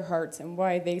hear their hearts and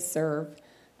why they serve,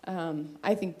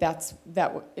 I think that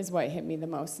is why it hit me the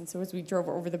most. And so as we drove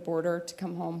over the border to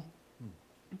come home,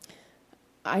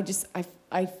 I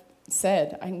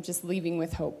said, I'm just leaving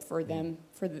with hope for them,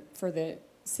 for the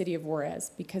city of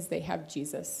Juarez, because they have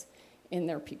Jesus in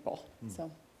their people.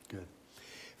 So good.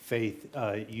 Faith,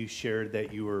 you shared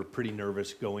that you were pretty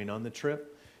nervous going on the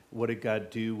trip. What did God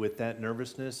do with that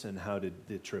nervousness, and how did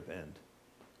the trip end?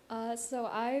 So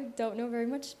I don't know very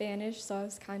much Spanish, so I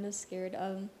was kind of scared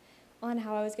on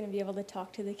how I was going to be able to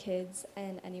talk to the kids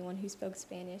and anyone who spoke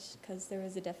Spanish, because there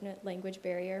was a definite language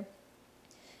barrier.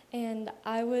 And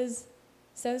I was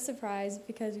so surprised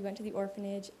because we went to the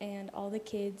orphanage and all the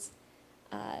kids,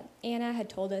 Anna had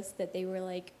told us that they were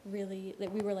like really,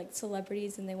 that we were like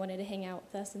celebrities and they wanted to hang out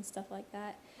with us and stuff like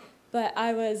that. But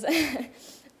I was,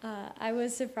 I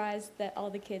was surprised that all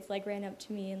the kids like ran up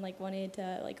to me and like wanted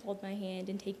to like hold my hand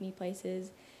and take me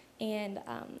places. And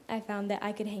I found that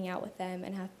I could hang out with them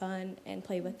and have fun and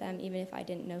play with them even if I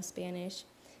didn't know Spanish.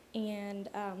 And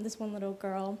this one little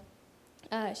girl,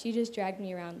 she just dragged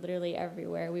me around literally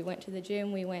everywhere. We went to the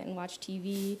gym, we went and watched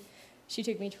TV. She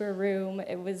took me to her room.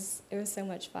 It was so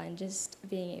much fun just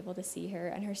being able to see her,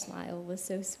 and her smile was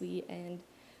so sweet and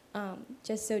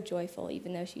just so joyful,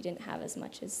 even though she didn't have as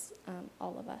much as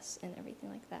all of us and everything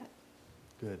like that.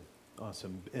 Good,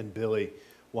 awesome. And Billy,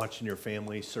 watching your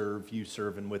family serve, you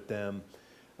serving with them,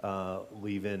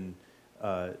 leaving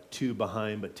 2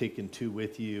 behind but taking 2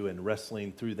 with you, and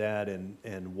wrestling through that,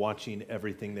 and watching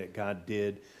everything that God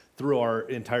did through our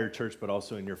entire church, but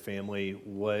also in your family.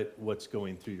 What's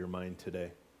going through your mind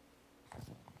today?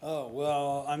 Oh,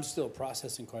 well, I'm still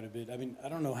processing quite a bit. I mean, I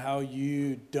don't know how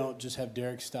you don't just have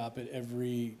Derek stop at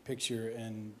every picture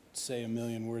and say a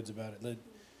million words about it.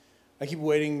 I keep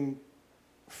waiting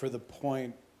for the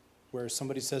point where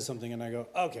somebody says something and I go,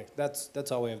 okay,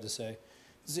 that's all we have to say.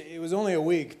 It was only a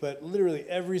week, but literally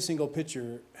every single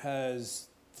picture has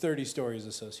 30 stories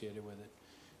associated with it.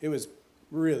 It was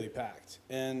really packed.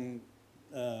 And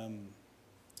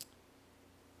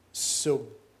so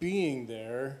being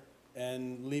there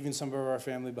and leaving some of our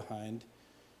family behind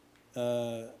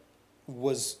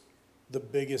was the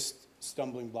biggest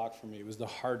stumbling block for me. It was the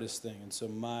hardest thing. And so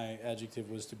my adjective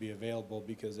was to be available,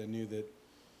 because I knew that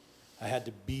I had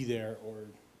to be there or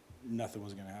nothing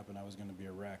was going to happen. I was going to be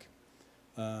a wreck.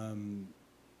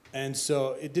 And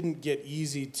so it didn't get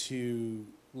easy to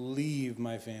leave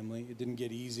my family. It didn't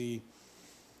get easy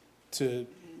to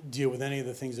deal with any of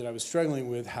the things that I was struggling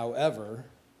with. However,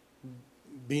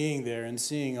 being there and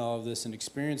seeing all of this and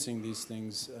experiencing these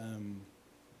things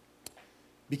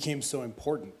became so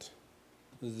important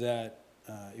that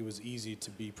it was easy to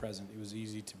be present. It was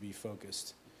easy to be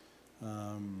focused.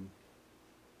 And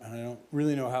I don't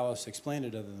really know how else to explain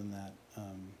it other than that.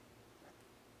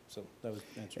 So that was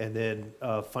the answer. And then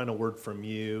final word from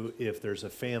you, if there's a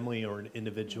family or an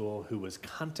individual who was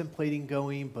contemplating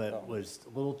going but was a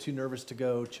little too nervous to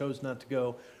go, chose not to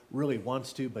go, really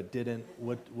wants to but didn't,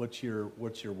 what's your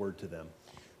word to them?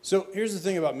 So here's the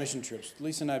thing about mission trips.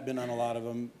 Lisa and I have been on a lot of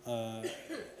them,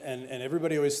 and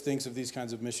everybody always thinks of these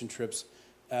kinds of mission trips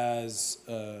as,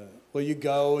 well, you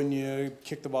go and you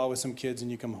kick the ball with some kids and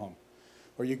you come home.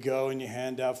 Or you go and you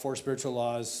hand out 4 spiritual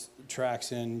laws,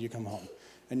 tracts, and you come home.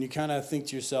 And you kind of think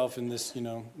to yourself in this,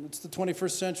 it's the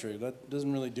 21st century. That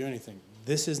doesn't really do anything.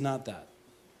 This is not that.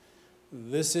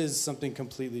 This is something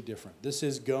completely different. This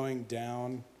is going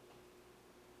down.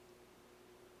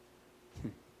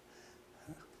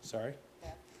 Sorry?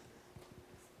 Of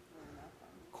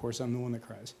course, I'm the one that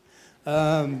cries.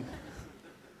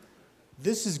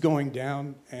 This is going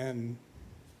down and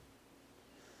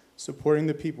supporting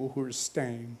the people who are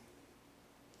staying.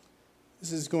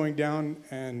 This is going down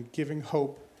and giving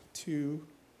hope to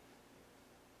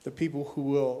the people who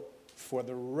will, for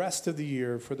the rest of the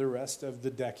year, for the rest of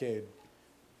the decade,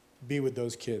 be with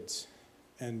those kids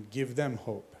and give them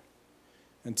hope.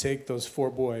 And take those 4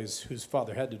 boys whose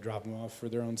father had to drop them off for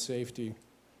their own safety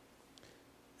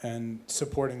and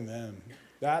supporting them.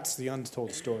 That's the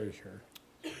untold story here.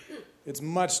 It's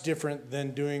much different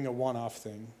than doing a one-off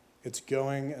thing. It's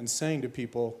going and saying to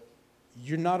people,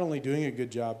 you're not only doing a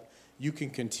good job, you can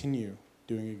continue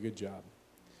doing a good job.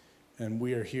 And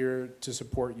we are here to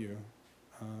support you.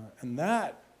 And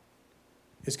that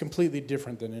is completely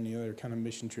different than any other kind of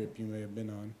mission trip you may have been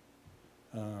on.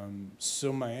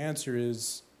 So my answer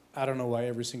is, I don't know why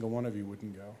every single one of you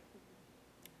wouldn't go.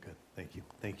 Good. Thank you.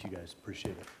 Thank you, guys.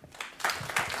 Appreciate it.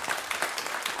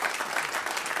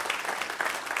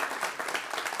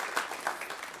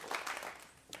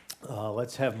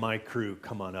 Let's have my crew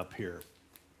come on up here.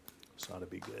 This ought to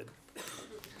be good.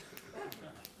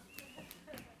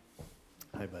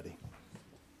 Hi, buddy.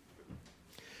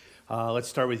 Let's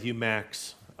start with you,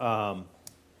 Max. What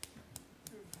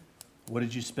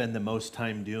did you spend the most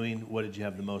time doing? What did you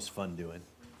have the most fun doing?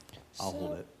 I'll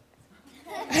hold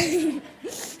it.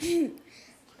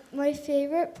 My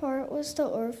favorite part was the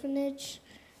orphanage,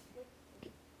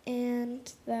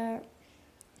 and that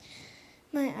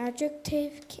my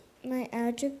adjective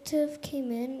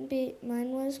came in.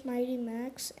 Mine was Mighty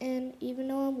Max, and even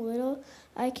though I'm little,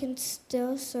 I can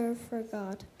still serve for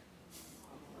God.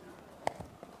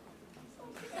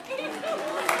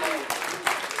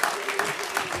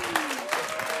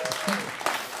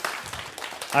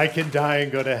 I can die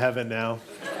and go to heaven now.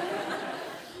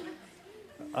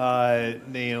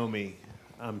 Naomi,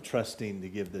 I'm trusting to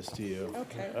give this to you.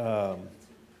 Okay.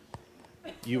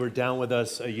 You were down with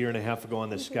us a year and a half ago on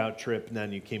the scout trip, and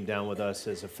then you came down with us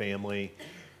as a family.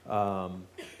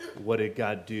 What did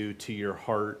God do to your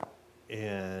heart,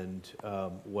 and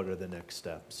what are the next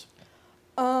steps?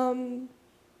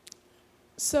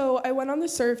 So I went on the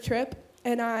serve trip,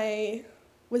 and I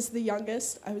was the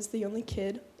youngest. I was the only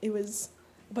kid. It was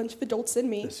a bunch of adults and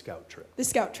me. The scout trip. The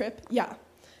scout trip, yeah.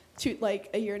 Like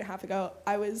a year and a half ago,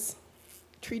 I was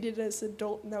treated as an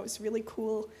adult, and that was really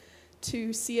cool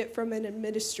to see it from an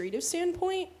administrative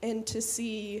standpoint and to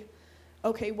see,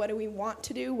 okay, what do we want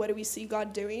to do? What do we see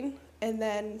God doing? And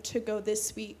then to go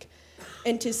this week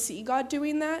and to see God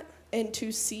doing that and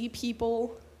to see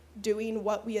people doing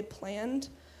what we had planned.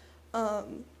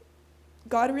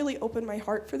 God really opened my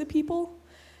heart for the people,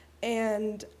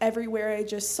 and everywhere I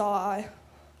just saw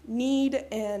need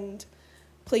and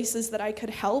places that I could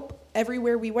help.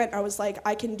 Everywhere we went, I was like,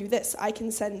 I can do this. I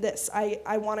can send this.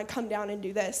 I want to come down and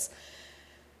do this.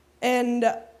 And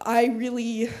I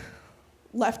really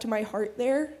left my heart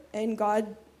there. And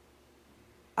God,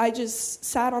 I just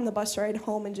sat on the bus ride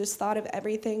home and just thought of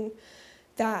everything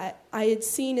that I had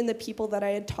seen in the people that I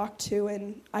had talked to.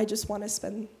 And I just want to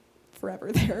spend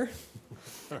forever there.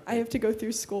 Right. I have to go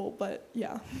through school, but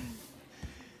yeah.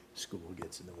 School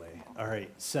gets in the way. All right,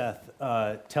 Seth,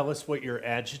 tell us what your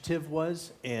adjective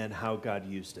was and how God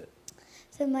used it.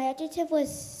 So my adjective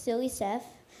was silly Seth,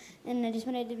 and I just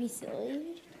wanted to be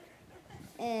silly.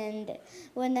 And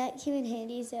when that came in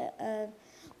handy is that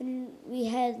when we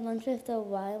had lunch with the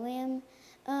YWAM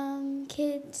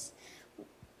kids,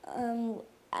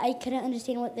 I couldn't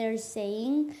understand what they were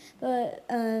saying, but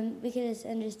we could just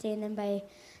understand them by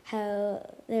how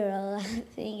they were all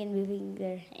laughing and moving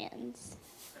their hands.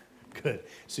 Good.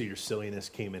 So your silliness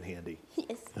came in handy.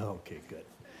 Yes. Okay, good.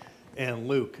 And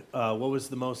Luke, what was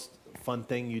the most fun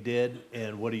thing you did,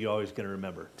 and what are you always going to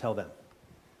remember? Tell them.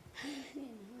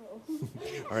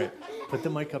 All right. Put the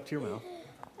mic up to your mouth.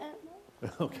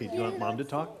 Okay. Do you want Mom to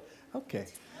talk? Okay.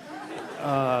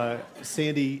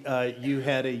 Sandy, you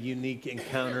had a unique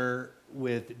encounter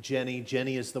with Jenny.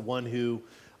 Jenny is the one who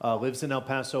lives in El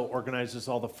Paso, organizes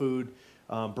all the food,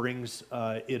 brings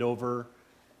it over.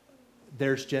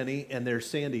 There's Jenny, and there's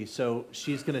Sandy. So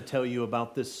she's going to tell you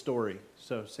about this story.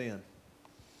 So, San.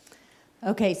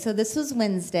 Okay, so this was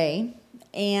Wednesday,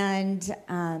 and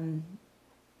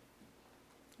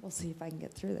we'll see if I can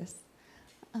get through this.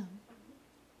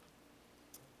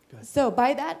 So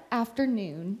by that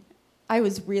afternoon, I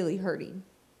was really hurting.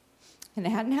 And I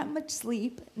hadn't had much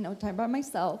sleep, no time by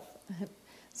myself.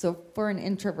 So for an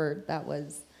introvert, that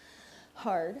was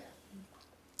hard.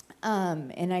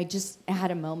 And I just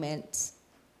had a moment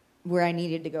where I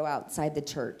needed to go outside the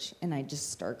church, and I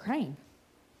just started crying.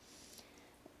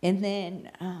 And then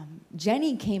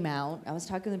Jenny came out. I was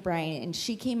talking with Brian, and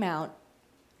she came out,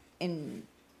 and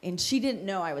she didn't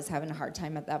know I was having a hard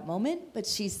time at that moment, but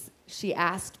she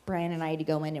asked Brian and I to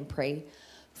go in and pray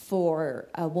for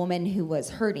a woman who was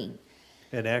hurting.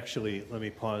 And actually, let me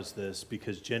pause this,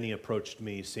 because Jenny approached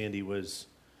me. Sandy was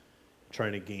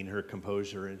trying to gain her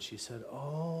composure, and she said,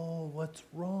 "Oh, what's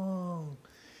wrong?"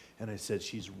 And I said,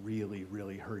 "She's really,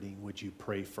 really hurting. Would you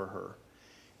pray for her?"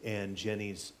 And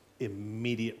Jenny's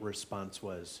immediate response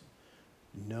was,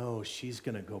 "No, she's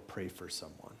going to go pray for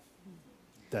someone."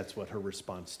 That's what her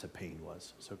response to pain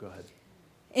was. So go ahead.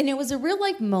 And it was a real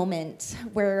life moment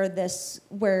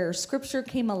where Scripture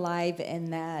came alive,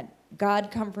 and that God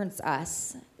comforts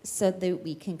us so that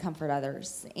we can comfort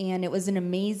others. And it was an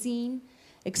amazing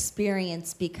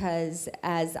experience, because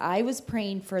as I was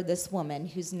praying for this woman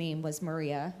whose name was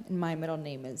Maria, and my middle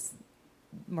name is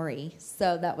Marie,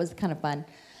 so that was kind of fun,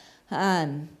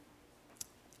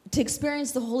 to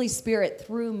experience the Holy Spirit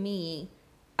through me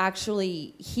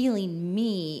actually healing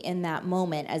me in that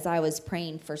moment as I was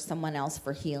praying for someone else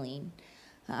for healing.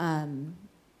 And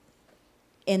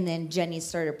then Jenny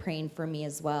started praying for me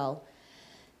as well.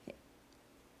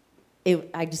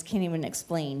 I just can't even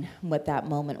explain what that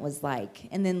moment was like.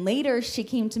 And then later she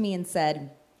came to me and said,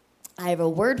 "I have a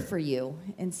word for you."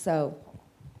 And so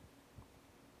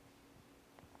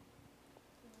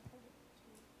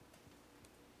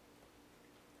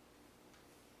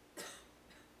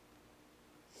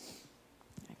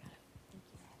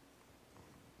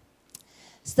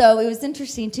it was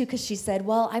interesting, too, because she said,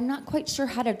 "Well, I'm not quite sure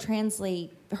how to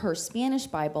translate her Spanish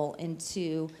Bible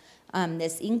into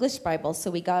this English Bible." So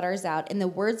we got ours out, and the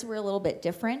words were a little bit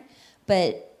different,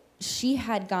 but she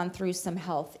had gone through some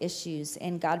health issues,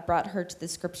 and God brought her to the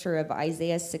scripture of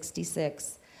Isaiah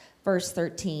 66, verse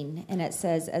 13, and it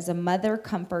says, "As a mother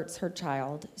comforts her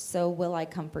child, so will I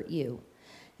comfort you.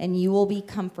 And you will be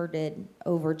comforted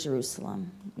over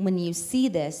Jerusalem. When you see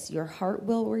this, your heart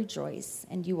will rejoice,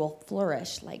 and you will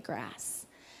flourish like grass."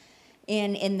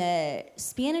 And in the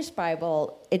Spanish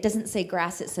Bible, it doesn't say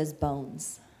grass, it says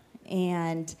bones.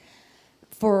 And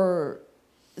for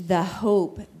the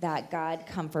hope that God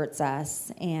comforts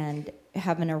us and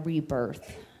having a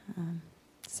rebirth.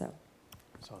 That's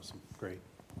awesome. Great.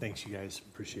 Thanks, you guys.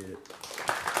 Appreciate it.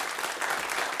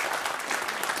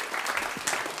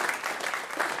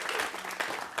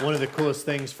 One of the coolest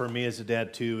things for me as a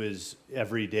dad, too, is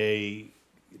every day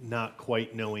not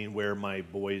quite knowing where my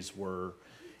boys were,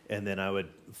 and then I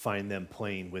would find them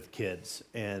playing with kids.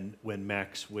 And when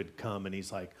Max would come and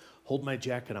he's like, "Hold my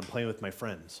jacket, I'm playing with my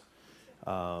friends."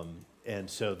 And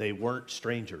so they weren't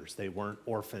strangers. They weren't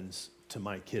orphans to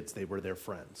my kids. They were their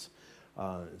friends.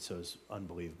 And so it was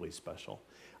unbelievably special.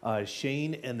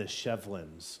 Shane and the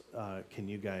Shevlins, can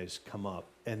you guys come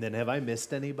up? And then have I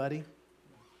missed anybody?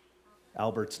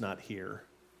 Albert's not here.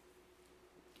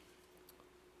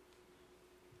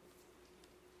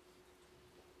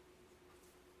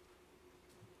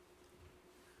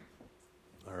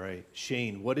 All right.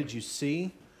 Shane, what did you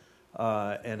see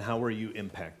and how were you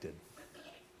impacted?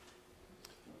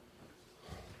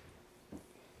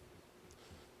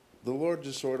 The Lord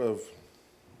just sort of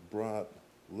brought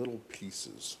little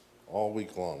pieces all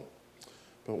week long.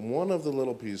 But one of the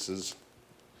little pieces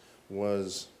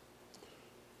was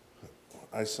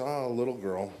I saw a little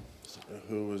girl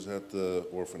who was at the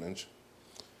orphanage.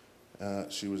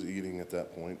 She was eating at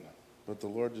that point, but the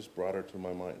Lord just brought her to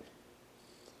my mind.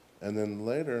 And then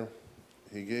later,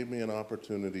 he gave me an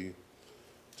opportunity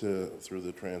to, through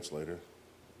the translator,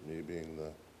 me being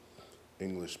the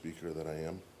English speaker that I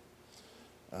am,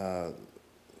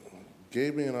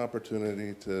 gave me an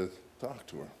opportunity to talk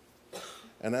to her.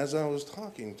 And as I was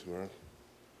talking to her,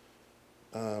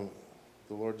 the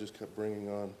Lord just kept bringing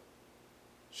on,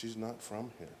 she's not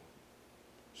from here.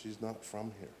 She's not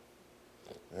from here.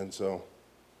 And so,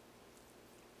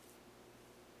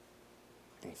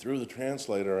 through the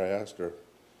translator, I asked her,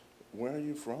 "Where are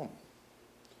you from?"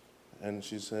 And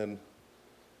she said,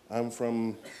 "I'm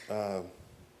from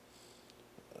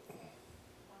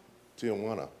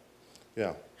Tijuana."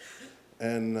 Yeah.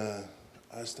 And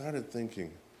I started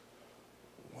thinking,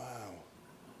 wow,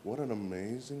 what an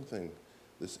amazing thing.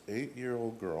 This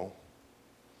 8-year-old girl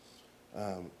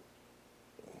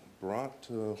brought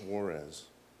to Juarez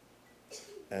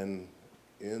and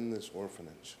in this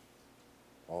orphanage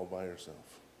all by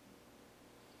yourself.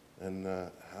 And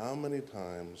how many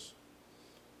times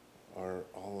are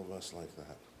all of us like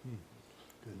that?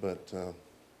 Good. But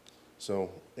so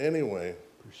anyway,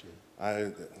 Appreciate it.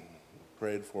 I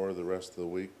prayed for her the rest of the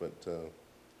week, but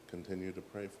continue to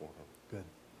pray for her. Good.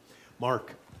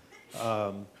 Mark,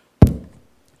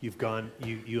 you've gone,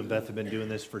 you and Beth have been doing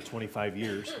this for 25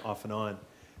 years, off and on,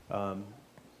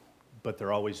 but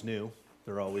they're always new.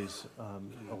 They're always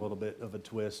a little bit of a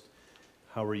twist.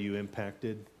 How are you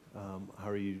impacted? How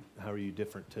are you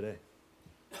different today?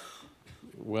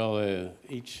 Well,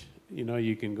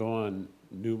 you can go on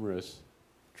numerous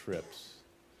trips,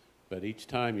 but each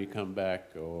time you come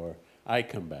back, or I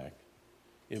come back,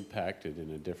 impacted in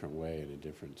a different way, in a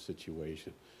different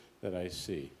situation that I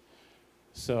see.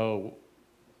 So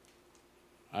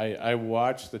I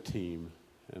watched the team,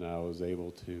 and I was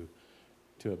able to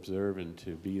observe and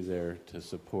to be there to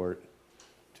support,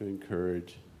 to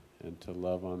encourage, and to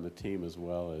love on the team as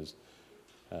well as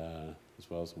the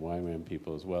YWAM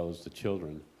people, as well as the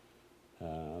children.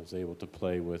 I was able to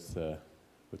play with the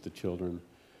children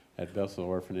at Bethel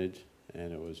Orphanage,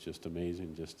 and it was just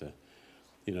amazing just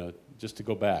to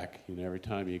go back. Every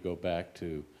time you go back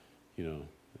to,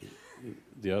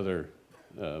 the other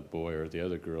boy or the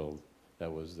other girl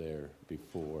that was there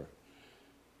before.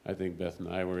 I think Beth and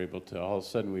I were able to, all of a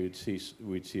sudden we'd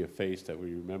see a face that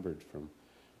we remembered from,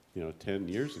 10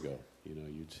 years ago.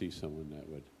 You'd see someone that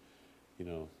would,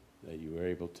 that you were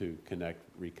able to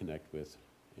reconnect with,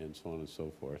 and so on and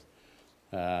so forth.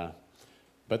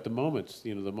 But the moments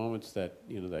that,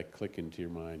 that click into your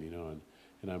mind,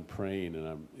 and I'm praying, and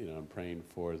I'm praying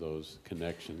for those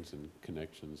connections,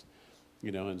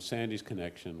 and Sandy's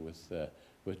connection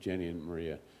with Jenny and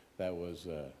Maria, that was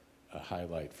a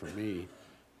highlight for me,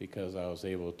 because I was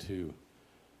able to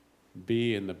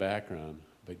be in the background,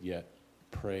 but yet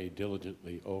pray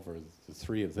diligently over the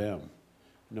three of them,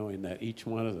 knowing that each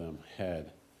one of them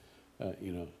had, a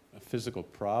physical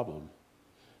problem,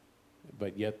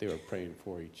 but yet they were praying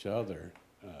for each other,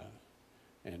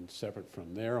 and separate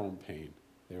from their own pain,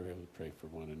 they were able to pray for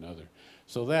one another.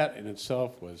 So that in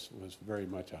itself was very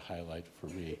much a highlight for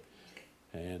me,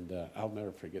 and I'll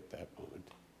never forget that moment.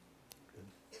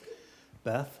 Good.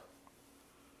 Beth?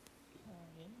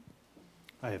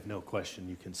 I have no question.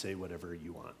 You can say whatever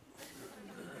you want.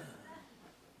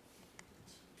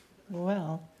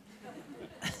 Well,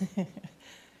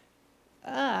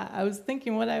 I was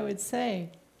thinking what I would say.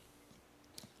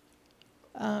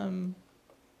 I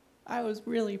was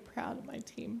really proud of my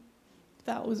team.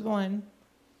 That was one.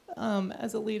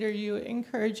 As a leader, you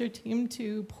encourage your team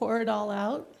to pour it all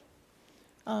out,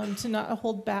 to not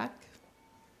hold back.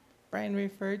 Brian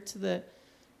referred to the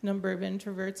number of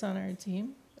introverts on our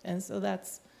team, and so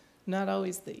that's not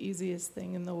always the easiest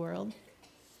thing in the world.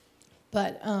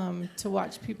 But to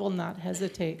watch people not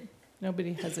hesitate,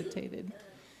 nobody hesitated,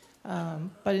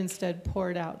 but instead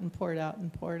poured out and poured out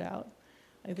and poured out.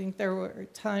 I think there were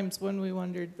times when we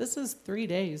wondered, this is 3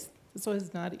 days. This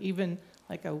was not even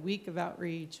like a week of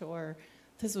outreach, or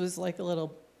this was like a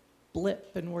little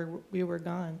blip and we were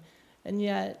gone. And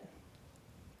yet,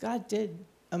 God did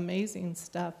amazing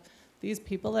stuff. These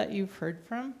people that you've heard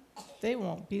from, they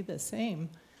won't be the same.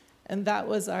 And that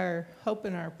was our hope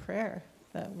and our prayer,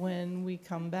 that when we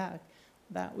come back,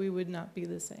 that we would not be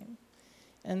the same.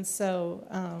 And so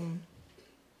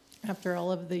after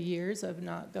all of the years of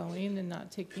not going and not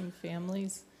taking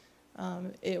families,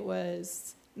 it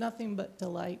was nothing but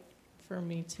delight for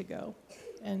me to go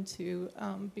and to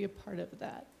be a part of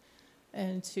that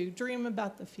and to dream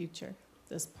about the future,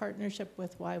 this partnership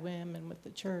with YWAM and with the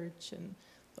church and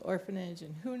the orphanage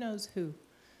and who knows who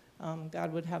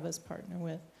God would have us partner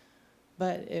with.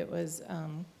 But it was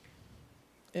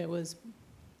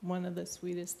one of the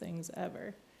sweetest things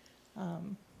ever.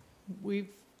 We've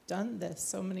done this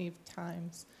so many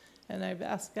times, and I've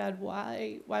asked God,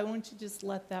 why won't you just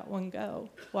let that one go?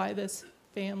 Why this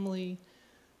family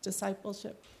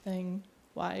discipleship thing?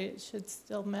 Why it should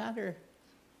still matter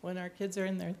when our kids are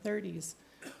in their 30s?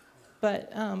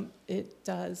 But it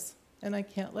does, and I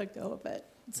can't let go of it.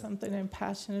 It's something I'm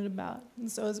passionate about.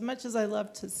 And so as much as I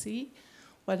love to see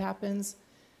what happens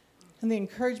and the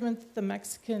encouragement that the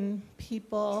Mexican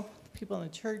people in the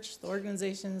church, the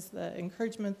organizations, the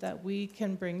encouragement that we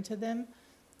can bring to them,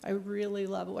 I really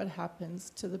love what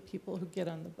happens to the people who get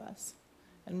on the bus,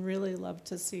 and really love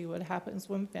to see what happens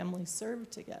when families serve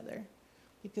together,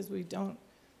 because we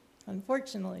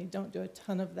unfortunately don't do a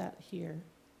ton of that here,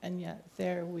 and yet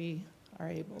there we are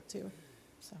able to.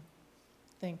 So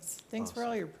thanks. Thanks Awesome. for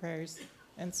all your prayers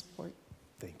and support.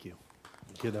 Thank you.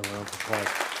 Give them a round of applause.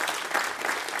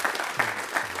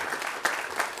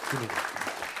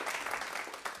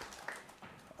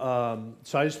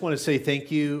 So I just want to say thank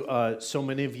you. So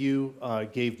many of you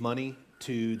gave money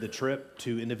to the trip,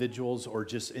 to individuals, or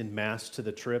just en masse to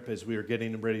the trip as we were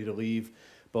getting ready to leave.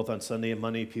 Both on Sunday and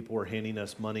Monday, people were handing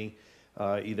us money,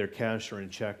 either cash or in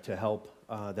check, to help.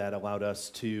 That allowed us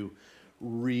to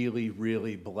really,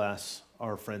 really bless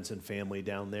our friends and family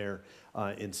down there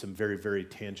in some very, very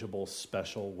tangible,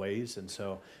 special ways. And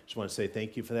so I just want to say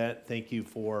thank you for that. Thank you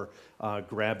for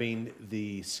grabbing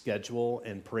the schedule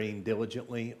and praying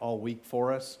diligently all week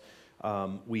for us.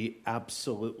 We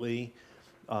absolutely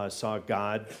saw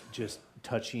God just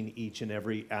touching each and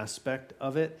every aspect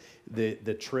of it.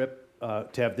 The trip,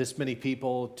 to have this many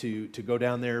people to go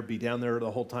down there, be down there the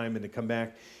whole time, and to come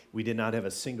back, we did not have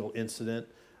a single incident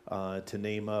to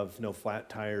name of, no flat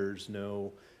tires,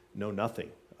 no nothing.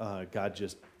 God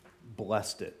just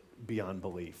blessed it beyond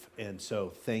belief. And so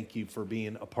thank you for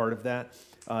being a part of that.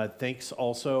 Thanks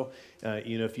also,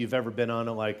 if you've ever been on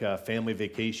a family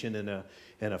vacation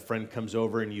and a friend comes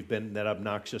over and you've been that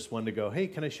obnoxious one to go, hey,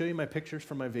 can I show you my pictures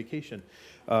from my vacation?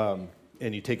 And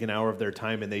you take an hour of their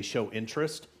time and they show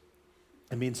interest.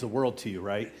 It means the world to you,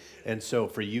 right? And so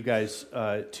for you guys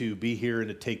to be here and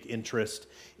to take interest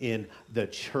in the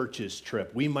church's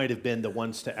trip, we might have been the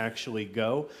ones to actually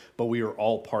go, but we were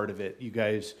all part of it. You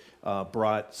guys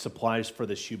brought supplies for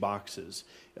the shoe boxes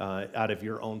out of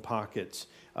your own pockets.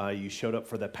 You showed up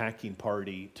for the packing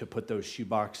party to put those shoe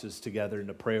boxes together and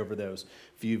to pray over those.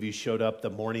 A few of you showed up the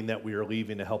morning that we were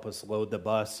leaving to help us load the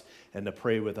bus and to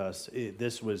pray with us.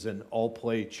 This was an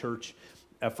all-play church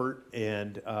effort,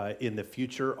 and in the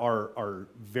future, our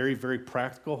very, very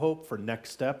practical hope for next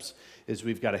steps is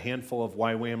we've got a handful of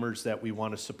YWAMers that we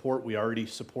want to support. We already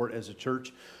support as a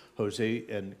church Jose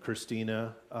and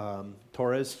Christina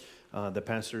Torres, the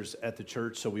pastors at the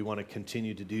church, so we want to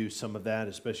continue to do some of that,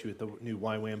 especially with the new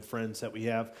YWAM friends that we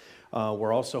have.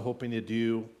 We're also hoping to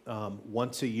do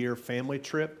once a year family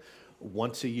trip,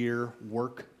 once a year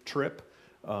work trip,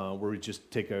 where we just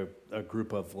take a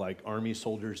group of Army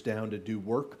soldiers down to do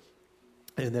work,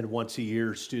 and then once a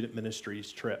year student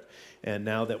ministries trip. And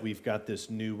now that we've got this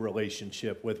new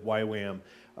relationship with YWAM,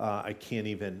 I can't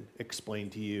even explain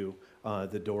to you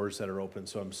the doors that are open.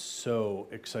 So I'm so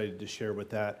excited to share with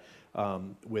that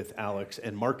with Alex.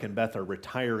 And Mark and Beth are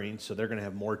retiring, so they're going to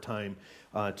have more time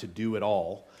to do it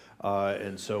all.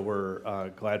 And so we're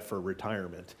glad for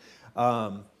retirement.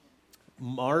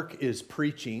 Mark is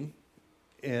preaching,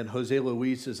 and Jose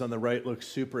Luis is on the right, looks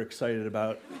super excited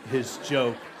about his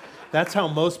joke. That's how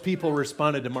most people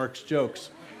responded to Mark's jokes.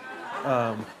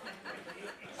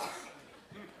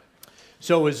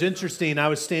 So it was interesting. I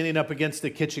was standing up against the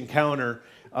kitchen counter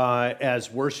as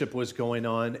worship was going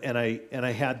on, and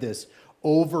I had this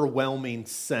overwhelming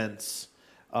sense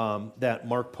that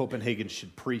Mark Popenhagen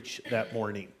should preach that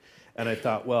morning. And I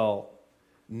thought, well,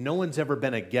 no one's ever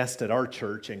been a guest at our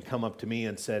church and come up to me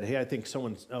and said, hey, I think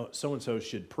so-and-so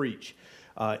should preach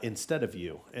instead of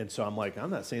you. And so I'm like, I'm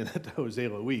not saying that to Jose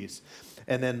Luis.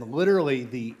 And then literally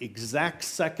the exact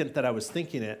second that I was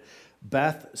thinking it,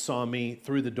 Beth saw me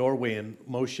through the doorway and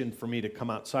motioned for me to come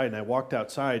outside. And I walked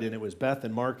outside, and it was Beth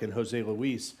and Mark and Jose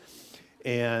Luis.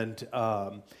 And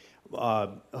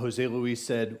Jose Luis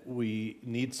said, we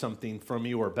need something from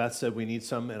you, or Beth said, we need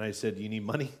some, and I said, you need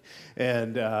money?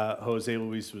 And Jose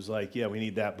Luis was like, yeah, we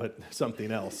need that, but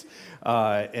something else.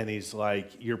 And he's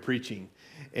like, you're preaching.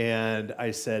 And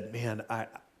I said, man,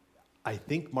 I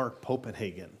think Mark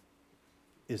Popenhagen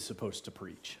is supposed to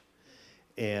preach.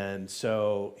 And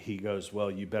so he goes,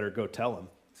 well, you better go tell him.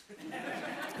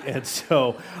 And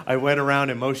so I went around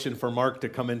and motioned for Mark to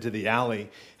come into the alley,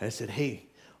 and I said, hey,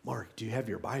 Mark, do you have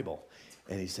your Bible?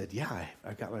 And he said, yeah,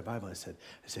 I got my Bible. I said,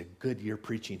 good, you're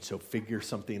preaching, so figure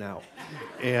something out.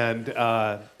 And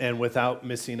without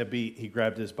missing a beat, he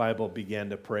grabbed his Bible, began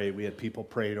to pray. We had people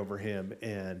praying over him,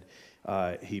 and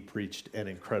he preached an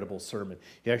incredible sermon.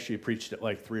 He actually preached it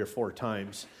like 3 or 4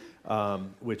 times,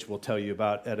 which we'll tell you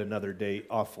about at another date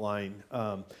offline.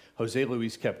 Jose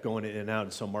Luis kept going in and out,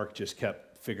 and so Mark just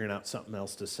kept figuring out something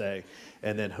else to say.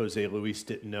 And then Jose Luis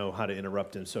didn't know how to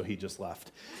interrupt him, so he just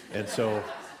left. And so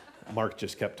Mark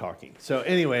just kept talking. So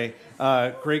anyway,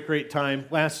 great time.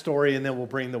 Last story, and then we'll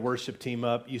bring the worship team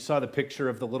up. You saw the picture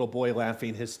of the little boy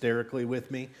laughing hysterically with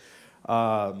me.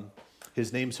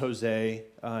 His name's Jose.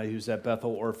 He was at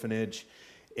Bethel Orphanage.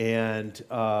 And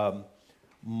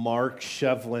Mark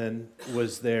Shevlin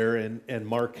was there, and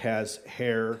Mark has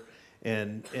hair,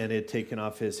 and had taken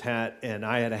off his hat, and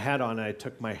I had a hat on, and I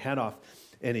took my hat off,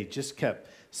 and he just kept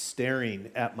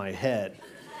staring at my head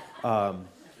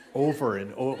over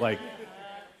and over, like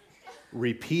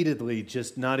repeatedly,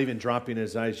 just not even dropping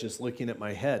his eyes, just looking at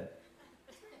my head.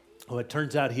 Well, it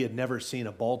turns out he had never seen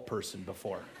a bald person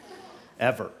before.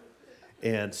 ever.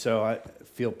 And so I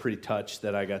feel pretty touched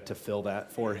that I got to fill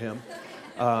that for him.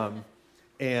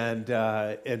 And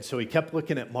so he kept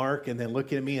looking at Mark and then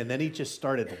looking at me, and then he just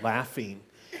started laughing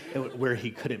where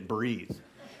he couldn't breathe.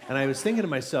 And I was thinking to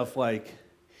myself, like,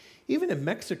 even in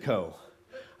Mexico,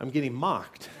 I'm getting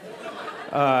mocked.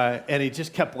 And he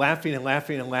just kept laughing and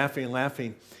laughing and laughing and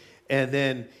laughing. And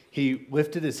then he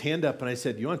lifted his hand up, and I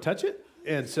said, "You want to touch it?"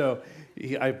 And so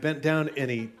I bent down, and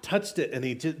he touched it, and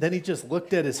then he just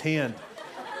looked at his hand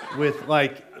with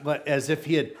like as if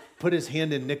he had put his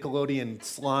hand in Nickelodeon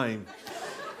slime.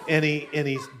 And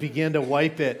he began to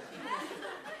wipe it,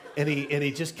 and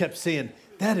he just kept saying,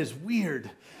 "That is weird.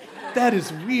 That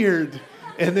is weird."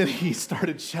 And then he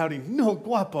started shouting, "No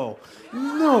guapo,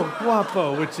 no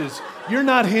guapo," which is, "You're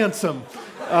not handsome."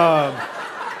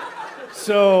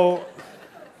 So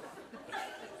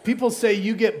people say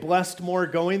you get blessed more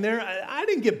going there. I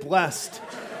didn't get blessed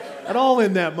at all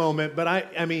in that moment, but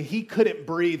I mean, he couldn't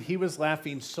breathe. He was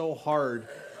laughing so hard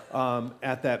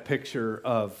at that picture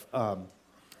of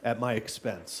at my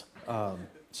expense.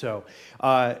 So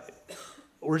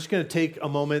we're just going to take a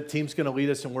moment. Team's going to lead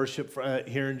us in worship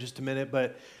here in just a minute,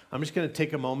 but I'm just going to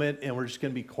take a moment, and we're just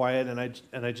going to be quiet, and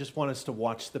I just want us to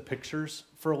watch the pictures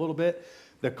for a little bit.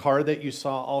 The car that you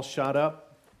saw all shot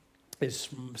up is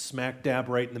smack dab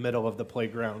right in the middle of the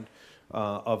playground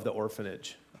of the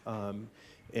orphanage.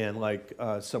 And like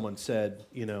someone said,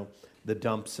 you know, the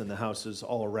dumps and the houses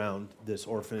all around this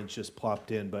orphanage just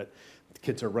plopped in, but the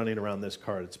kids are running around this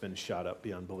car that's been shot up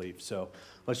beyond belief. So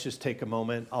let's just take a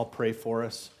moment. I'll pray for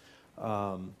us,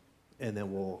 and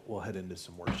then we'll head into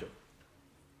some worship.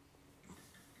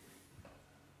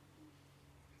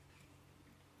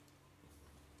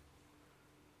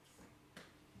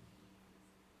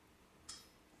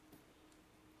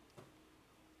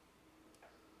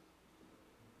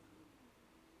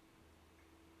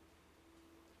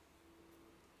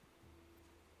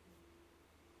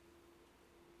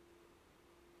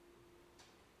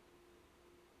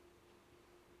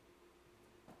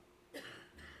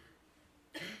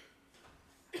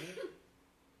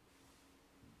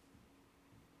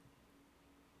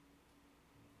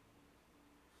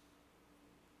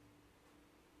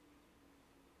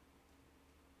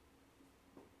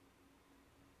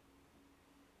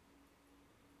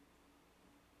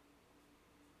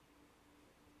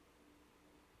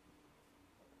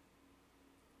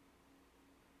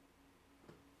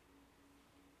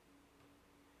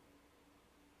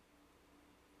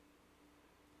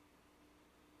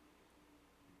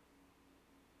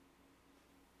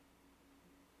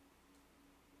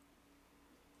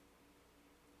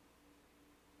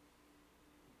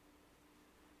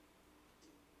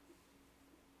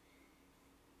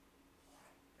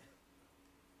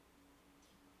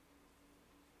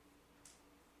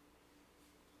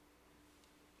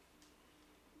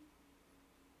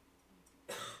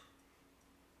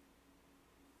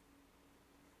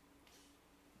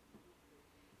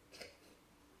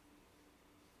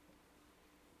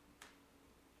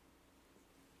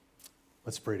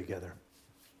 Let's pray together.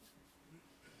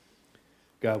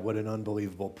 God, what an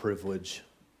unbelievable privilege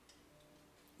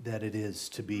that it is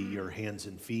to be your hands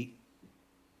and feet,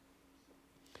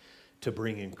 to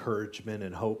bring encouragement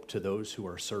and hope to those who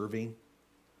are serving,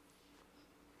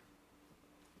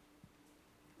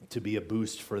 to be a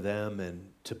boost for them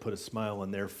and to put a smile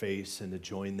on their face and to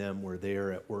join them where they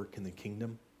are at work in the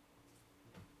kingdom.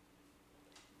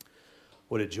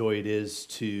 What a joy it is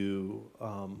to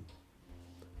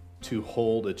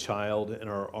hold a child in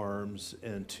our arms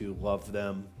and to love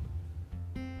them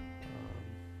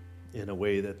in a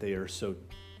way that they are so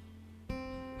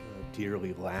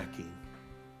dearly lacking.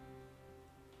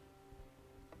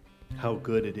 How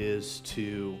good it is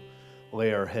to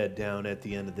lay our head down at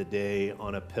the end of the day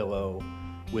on a pillow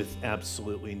with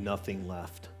absolutely nothing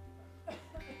left.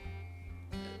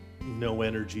 No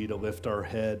energy to lift our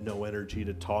head, no energy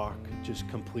to talk, just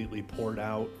completely poured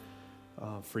out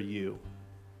for you.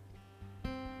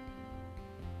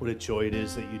 What a joy it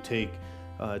is that you take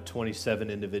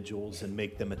 27 individuals and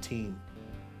make them a team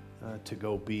to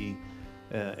go be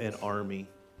an army.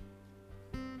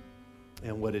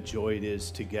 And what a joy it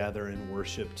is to gather and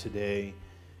worship today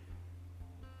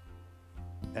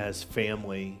as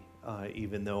family,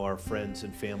 even though our friends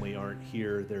and family aren't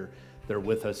here, they're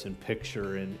with us in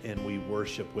picture, and we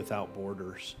worship without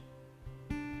borders.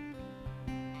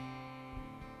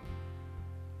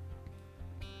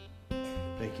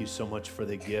 Thank you so much for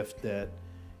the gift that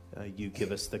you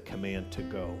give us the command to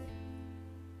go.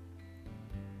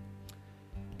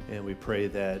 And we pray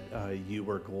that you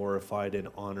were glorified and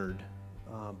honored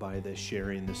by the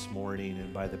sharing this morning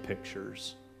and by the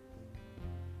pictures.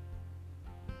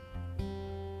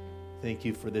 Thank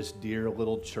you for this dear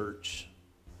little church,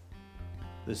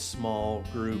 this small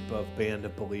group of band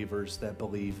of believers that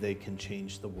believe they can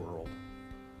change the world.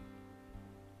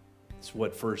 It's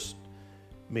what first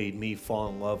made me fall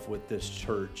in love with this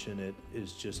church, and it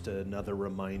is just another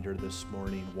reminder this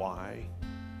morning why.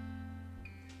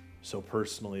 So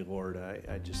personally, Lord,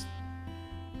 I just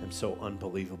am so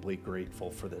unbelievably grateful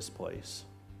for this place.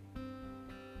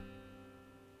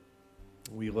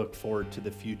 We look forward to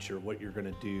the future, what you're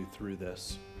going to do through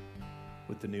this,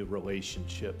 with the new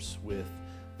relationships, with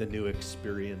the new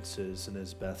experiences. And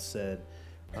as Beth said,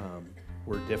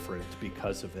 we're different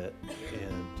because of it.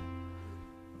 And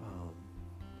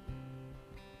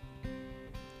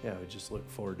yeah, we just look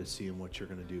forward to seeing what you're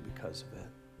going to do because of it.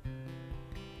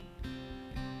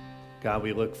 God,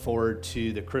 we look forward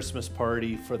to the Christmas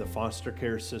party for the foster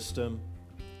care system.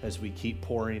 As we keep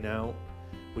pouring out,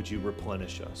 would you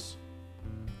replenish us?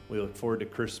 We look forward to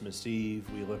Christmas Eve.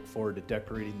 We look forward to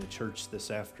decorating the church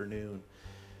this afternoon.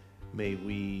 May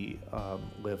we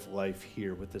live life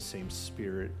here with the same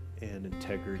spirit and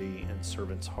integrity and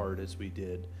servant's heart as we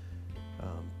did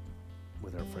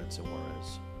with our friends in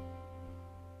Juarez.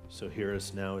 So hear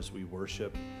us now as we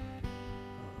worship.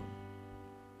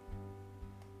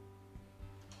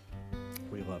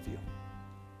 We love you.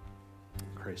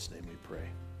 In Christ's name we pray.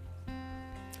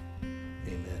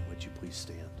 Amen. Would you please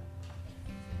stand?